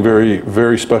something very,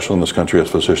 very special in this country as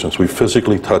physicians. We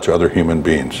physically touch other human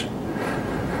beings.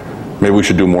 Maybe we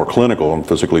should do more clinical and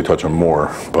physically touch them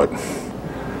more, but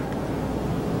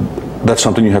that's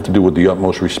something you have to do with the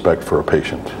utmost respect for a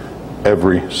patient.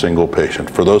 Every single patient.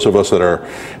 For those of us that are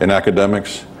in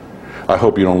academics, I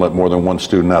hope you don't let more than one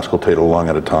student auscultate a lung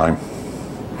at a time.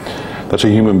 That's a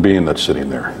human being that's sitting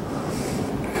there.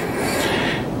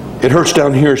 It hurts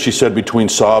down here, she said between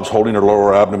sobs, holding her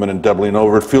lower abdomen and doubling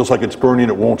over. It feels like it's burning,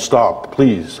 it won't stop.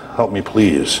 Please, help me,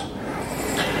 please.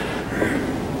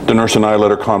 The nurse and I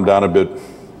let her calm down a bit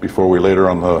before we laid her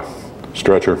on the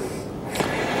stretcher.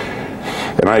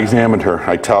 And I examined her.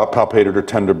 I palpated her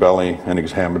tender belly and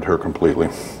examined her completely.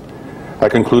 I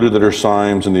concluded that her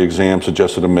signs in the exam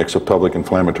suggested a mix of pelvic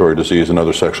inflammatory disease and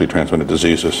other sexually transmitted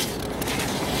diseases.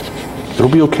 It'll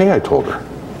be okay, I told her,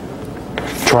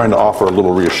 trying to offer a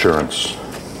little reassurance.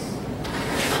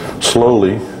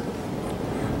 Slowly,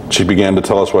 she began to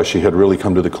tell us why she had really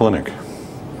come to the clinic,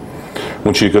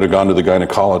 when she could have gone to the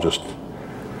gynecologist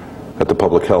at the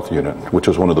public health unit, which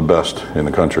was one of the best in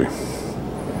the country.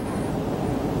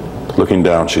 Looking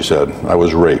down, she said, I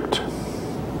was raped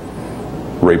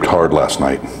hard last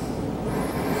night.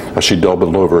 As she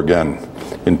doubled over again,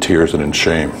 in tears and in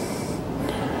shame.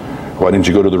 Why didn't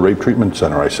you go to the rape treatment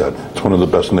center, I said. It's one of the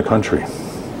best in the country.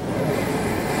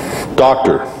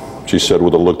 Doctor, she said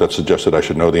with a look that suggested I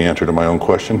should know the answer to my own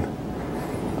question.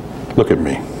 Look at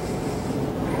me.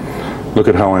 Look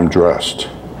at how I'm dressed.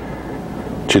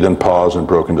 She then paused and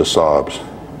broke into sobs.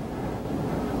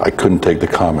 I couldn't take the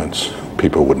comments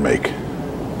people would make.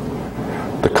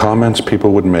 The comments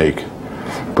people would make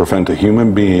prevent a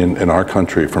human being in our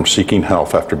country from seeking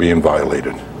help after being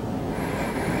violated.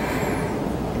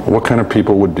 What kind of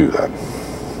people would do that?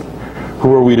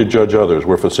 Who are we to judge others?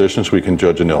 We're physicians, we can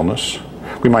judge an illness.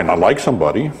 We might not like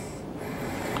somebody,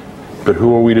 but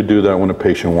who are we to do that when a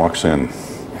patient walks in?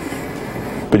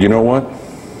 But you know what?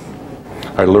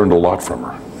 I learned a lot from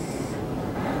her.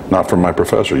 Not from my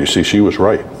professor. You see, she was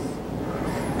right.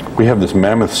 We have this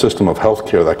mammoth system of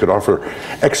healthcare that could offer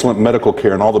excellent medical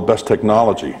care and all the best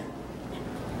technology.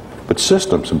 But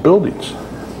systems and buildings,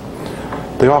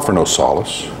 they offer no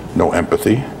solace, no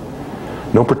empathy,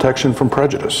 no protection from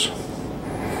prejudice.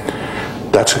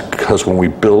 That's because when we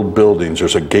build buildings,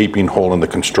 there's a gaping hole in the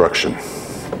construction.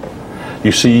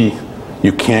 You see,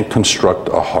 you can't construct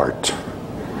a heart.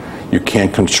 You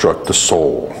can't construct the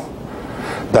soul.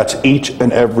 That's each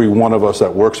and every one of us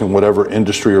that works in whatever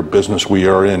industry or business we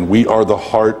are in. We are the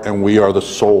heart and we are the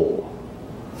soul.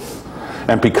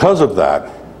 And because of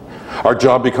that, our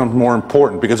job becomes more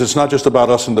important, because it's not just about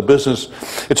us in the business,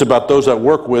 it's about those that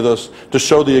work with us to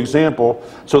show the example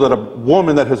so that a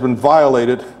woman that has been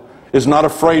violated is not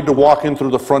afraid to walk in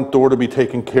through the front door to be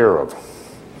taken care of.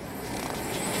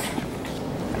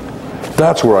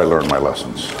 That's where I learned my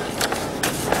lessons.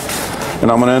 And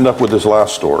I'm going to end up with this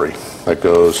last story that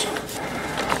goes,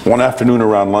 one afternoon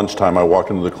around lunchtime, I walked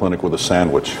into the clinic with a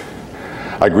sandwich.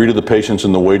 I greeted the patients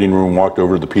in the waiting room, walked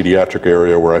over to the pediatric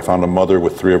area where I found a mother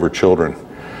with 3 of her children.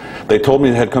 They told me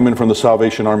they had come in from the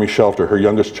Salvation Army shelter. Her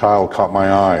youngest child caught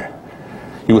my eye.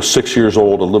 He was 6 years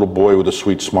old, a little boy with a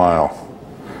sweet smile.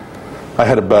 I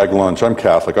had a bag lunch. I'm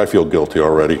Catholic. I feel guilty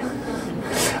already.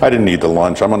 I didn't need the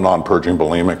lunch. I'm a non-purging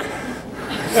bulimic.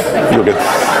 You'll get...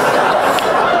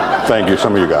 Thank you.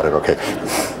 Some of you got it. Okay.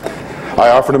 I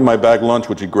offered him my bag lunch,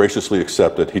 which he graciously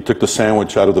accepted. He took the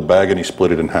sandwich out of the bag and he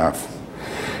split it in half.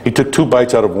 He took 2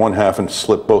 bites out of one half and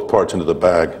slipped both parts into the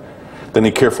bag. Then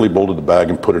he carefully bolted the bag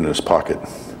and put it in his pocket.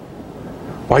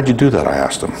 Why'd you do that? I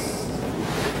asked him.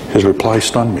 His reply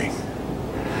stunned me.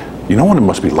 You know what it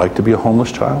must be like to be a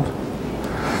homeless child?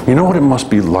 You know what it must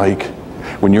be like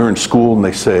when you're in school and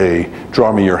they say,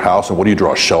 draw me your house, and what do you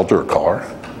draw, a shelter or a car?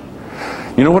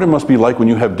 You know what it must be like when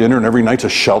you have dinner and every night's a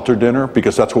shelter dinner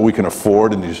because that's what we can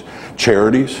afford in these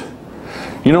charities?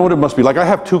 You know what it must be like? I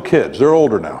have 2 kids. They're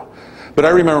older now. But I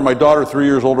remember my daughter, 3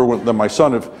 years older than my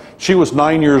son. If she was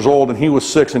 9 years old and he was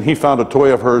 6 and he found a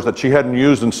toy of hers that she hadn't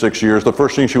used in 6 years, the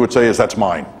first thing she would say is, that's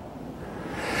mine.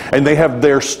 And they have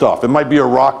their stuff. It might be a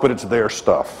rock, but it's their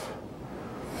stuff.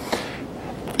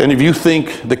 And if you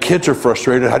think the kids are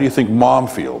frustrated, how do you think mom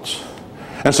feels?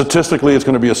 And statistically, it's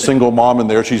going to be a single mom in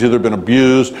there. She's either been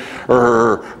abused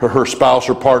or her spouse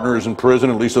or partner is in prison.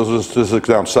 At least those are the statistics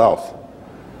down south.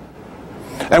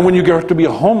 And when you get to be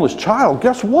a homeless child,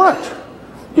 guess what?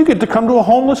 You get to come to a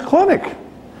homeless clinic.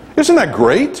 Isn't that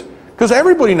great? Because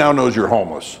everybody now knows you're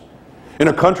homeless in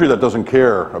a country that doesn't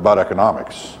care about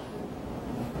economics.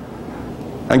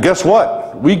 And guess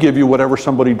what? We give you whatever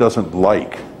somebody doesn't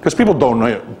like. Because people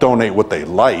don't donate what they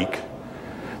like.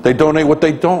 They donate what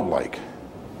they don't like.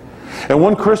 And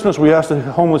one Christmas we asked the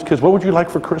homeless kids, what would you like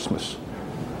for Christmas?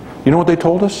 You know what they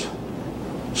told us?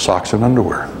 Socks and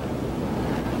underwear.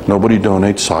 Nobody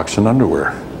donates socks and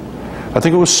underwear. I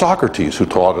think it was Socrates who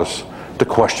taught us to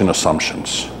question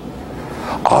assumptions.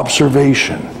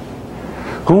 Observation.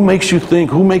 Who makes you think,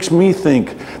 who makes me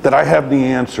think that I have the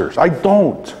answers? I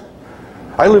don't.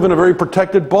 I live in a very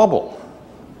protected bubble.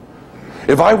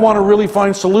 If I want to really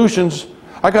find solutions,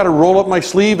 I got to roll up my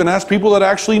sleeve and ask people that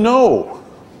actually know.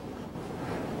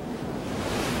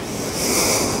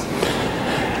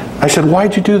 I said,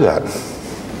 why'd you do that?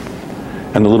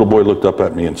 And the little boy looked up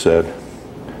at me and said,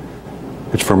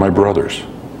 it's for my brothers.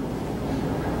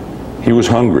 He was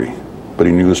hungry, but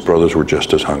he knew his brothers were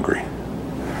just as hungry.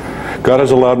 God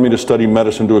has allowed me to study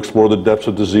medicine to explore the depths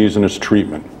of disease and its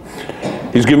treatment.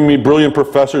 He's given me brilliant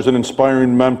professors and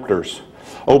inspiring mentors,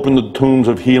 opened the tombs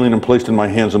of healing, and placed in my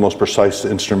hands the most precise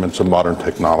instruments of modern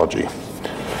technology.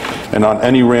 And on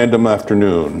any random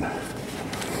afternoon,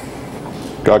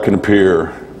 God can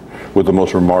appear with the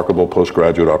most remarkable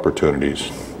postgraduate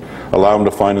opportunities. Allow him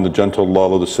to find in the gentle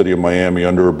lull of the city of Miami,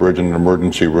 under a bridge in an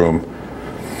emergency room,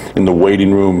 in the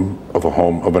waiting room of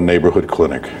a neighborhood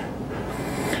clinic,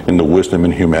 in the wisdom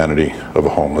and humanity of a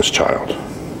homeless child.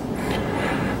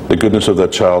 The goodness of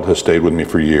that child has stayed with me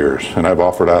for years, and I've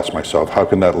often asked myself, how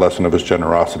can that lesson of his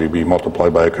generosity be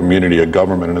multiplied by a community, a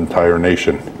government, an entire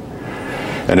nation?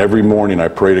 And every morning I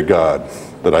pray to God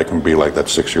that I can be like that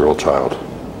 6-year-old child.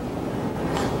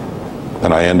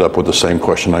 And I end up with the same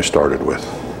question I started with.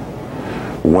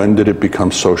 When did it become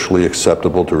socially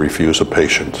acceptable to refuse a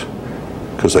patient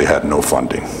because they had no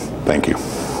funding? Thank you.